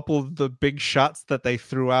a couple of the big shots that they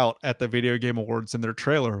threw out at the Video Game Awards in their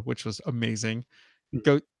trailer, which was amazing.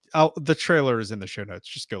 Go out. The trailer is in the show notes.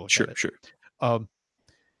 Just go look at it. Sure.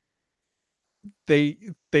 They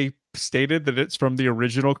stated that it's from the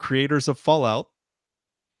original creators of Fallout.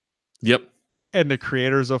 Yep. And the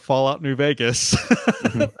creators of Fallout New Vegas.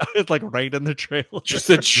 It's like right in the trailer. Just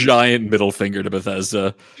a giant middle finger to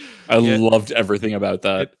Bethesda. I loved everything about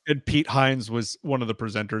that. And Pete Hines was one of the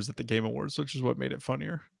presenters at the Game Awards, which is what made it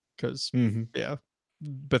funnier. Because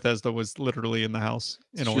Bethesda was literally in the house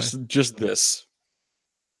in a way. Just this.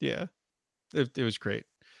 Yeah. It was great.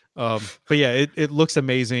 But yeah, it looks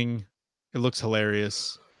amazing. It looks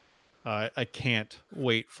hilarious. I can't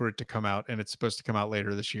wait for it to come out, and it's supposed to come out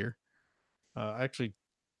later this year. I actually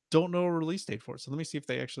don't know a release date for it, so let me see if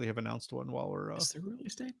they actually have announced one while we're. Is there a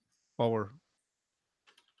release date?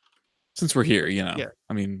 Since we're here,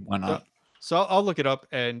 I mean, why not? So I'll look it up.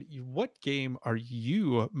 And what game are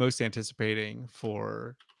you most anticipating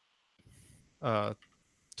for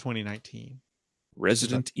 2019?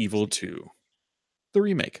 Resident Evil 2, the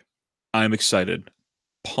remake. I'm excited,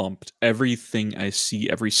 pumped. Everything I see,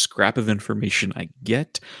 every scrap of information I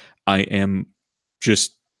get, I am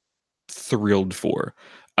just thrilled for.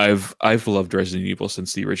 I've loved Resident Evil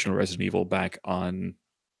since the original Resident Evil back on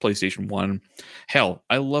PlayStation 1. Hell,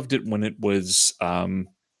 I loved it when it was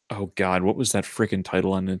oh god, what was that freaking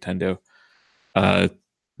title on Nintendo? I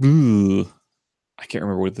can't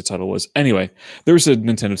remember what the title was. Anyway, there was a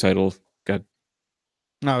Nintendo title. God.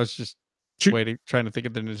 No, I was just trying to think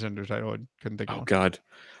of the Nintendo title. I couldn't think of one. God.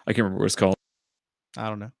 I can't remember what it's called. I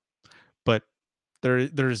don't know. But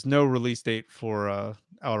There's no release date for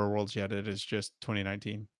Outer Worlds yet. It is just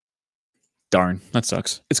 2019. Darn, that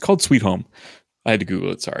sucks. It's called Sweet Home. I had to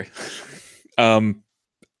Google it. Sorry. I'm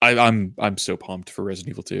so pumped for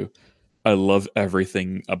Resident Evil 2. I love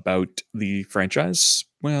everything about the franchise.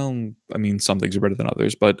 Well, I mean, some things are better than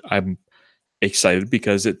others, but I'm excited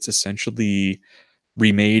because it's essentially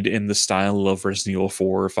remade in the style of Resident Evil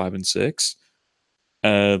 4, 5, and 6.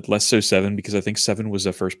 Less so 7, because I think 7 was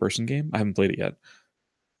a first-person game. I haven't played it yet.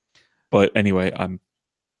 But anyway, I'm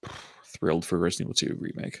thrilled for Resident Evil 2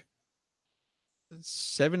 remake.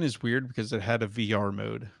 7 is weird because it had a VR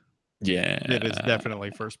mode. Yeah. It is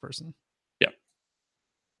definitely first person. Yeah.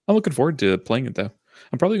 I'm looking forward to playing it, though.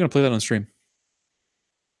 I'm probably going to play that on stream.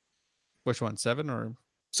 Which one, 7 or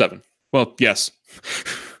 7? Well, yes.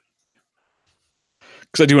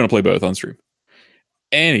 Because I do want to play both on stream.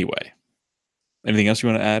 Anyway, anything else you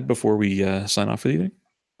want to add before we sign off for the evening?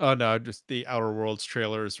 Oh no, just the Outer Worlds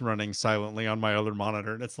trailer is running silently on my other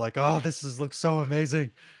monitor, and it's like, oh, looks so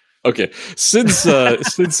amazing. Okay, since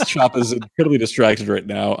Chop is incredibly distracted right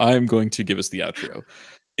now, I'm going to give us the outro.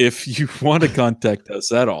 If you want to contact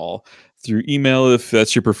us at all through email, if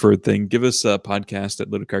that's your preferred thing, give us a podcast at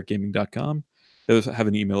loadedcartgaming.com. Have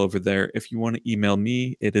an email over there. If you want to email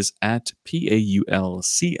me, it is at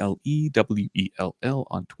PAULCLEWELL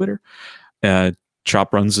on Twitter.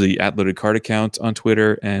 Chop runs the @LoadedCard account on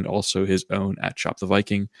Twitter and also his own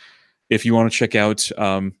 @ChopTheViking. If you want to check out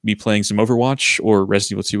me playing some Overwatch or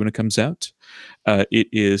Resident Evil 2 when it comes out, it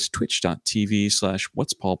is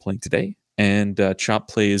twitch.tv/what's Paul playing today. And Chop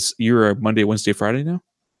plays, you're a Monday, Wednesday, Friday now?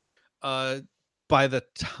 By the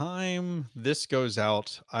time this goes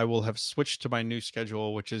out, I will have switched to my new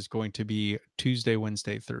schedule, which is going to be Tuesday,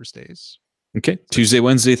 Wednesday, Thursdays. Okay. Tuesday,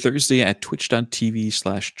 Wednesday, Thursday at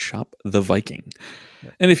twitch.tv/ChopTheViking.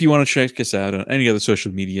 Yep. And if you want to check us out on any other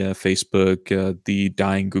social media, Facebook, the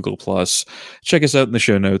dying Google+, check us out in the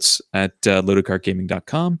show notes at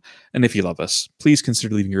loadedcartgaming.com. And if you love us, please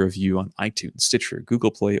consider leaving a review on iTunes, Stitcher, Google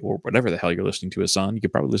Play, or whatever the hell you're listening to us on. You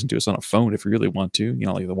could probably listen to us on a phone if you really want to, you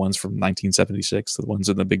know, like the ones from 1976, the ones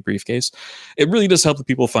in the big briefcase. It really does help the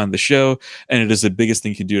people find the show, and it is the biggest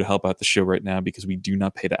thing you can do to help out the show right now because we do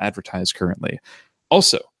not pay to advertise currently.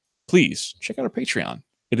 Also, please check out our Patreon.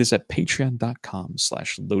 It is at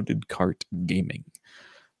patreon.com/loadedcartgaming.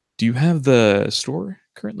 Do you have the store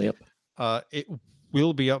currently up? It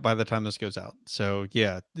will be up by the time this goes out. So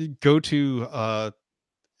yeah, go to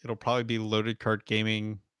it'll probably be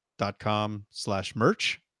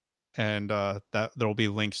loadedcartgaming.com/merch, and that there'll be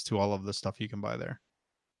links to all of the stuff you can buy there.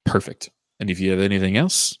 Perfect. And if you have anything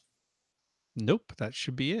else? Nope, that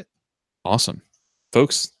should be it. Awesome.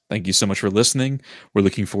 Folks, thank you so much for listening. We're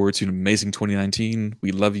looking forward to an amazing 2019.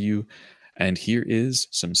 We love you. And here is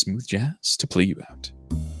some smooth jazz to play you out.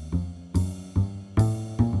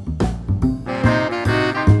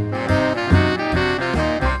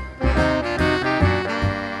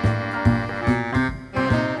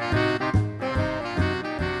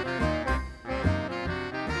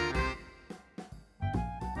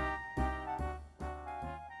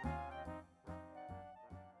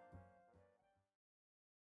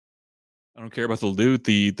 I don't care about the loot,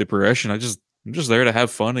 the progression. I'm just there to have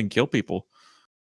fun and kill people.